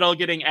Desktop Metal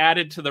getting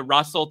added to the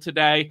Russell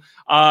today.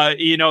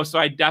 So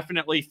I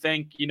definitely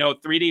think,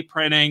 3D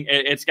printing,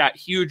 it's got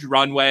huge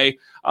runway.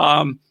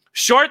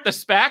 Short the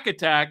SPAC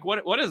attack.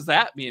 What does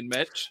that mean,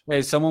 Mitch?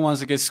 Hey, someone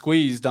wants to get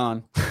squeezed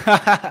on.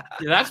 Yeah,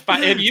 that's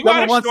fine. If you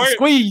want to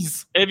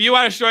squeeze, if you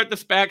want to short the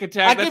SPAC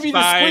attack, that's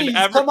fine.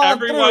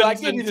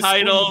 Everyone's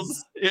entitled.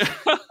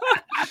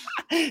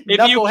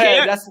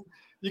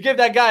 You give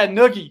that guy a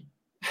noogie.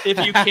 If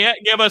you can't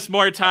give us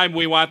more time,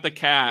 we want the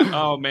cat.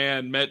 Oh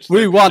man, Mitch.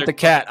 We want the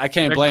cat. I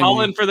can't blame you.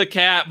 Calling for the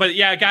cat. But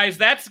yeah, guys,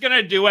 that's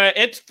gonna do it.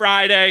 It's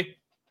Friday.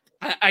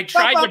 I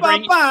tried to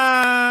bring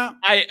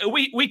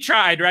we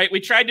tried, right?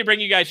 We tried to bring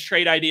you guys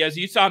trade ideas.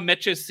 You saw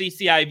Mitch's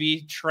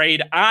CCIV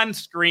trade on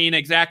screen,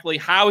 exactly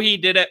how he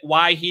did it,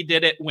 why he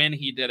did it, when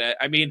he did it.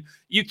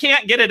 You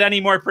can't get it any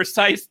more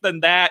precise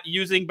than that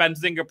using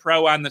Benzinga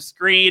Pro on the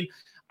screen.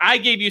 I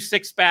gave you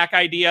 6 SPAC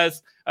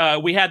ideas.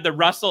 We had the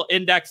Russell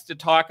Index to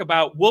talk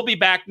about. We'll be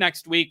back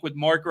next week with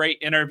more great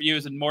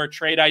interviews and more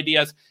trade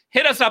ideas.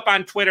 Hit us up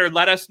on Twitter.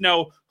 Let us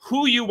know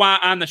who you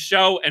want on the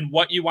show and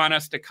what you want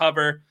us to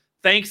cover.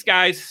 Thanks,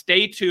 guys.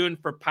 Stay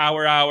tuned for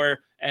Power Hour.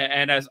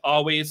 And as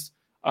always,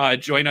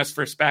 join us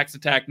for SPACs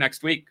Attack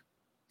next week.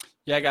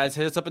 Yeah, guys,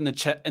 hit us up in the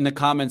chat, in the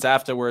comments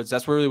afterwards.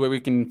 That's really where we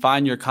can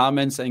find your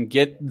comments and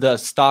get the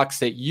stocks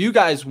that you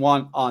guys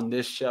want on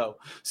this show.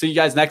 See you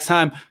guys next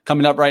time.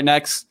 Coming up right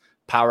next,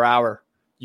 Power Hour.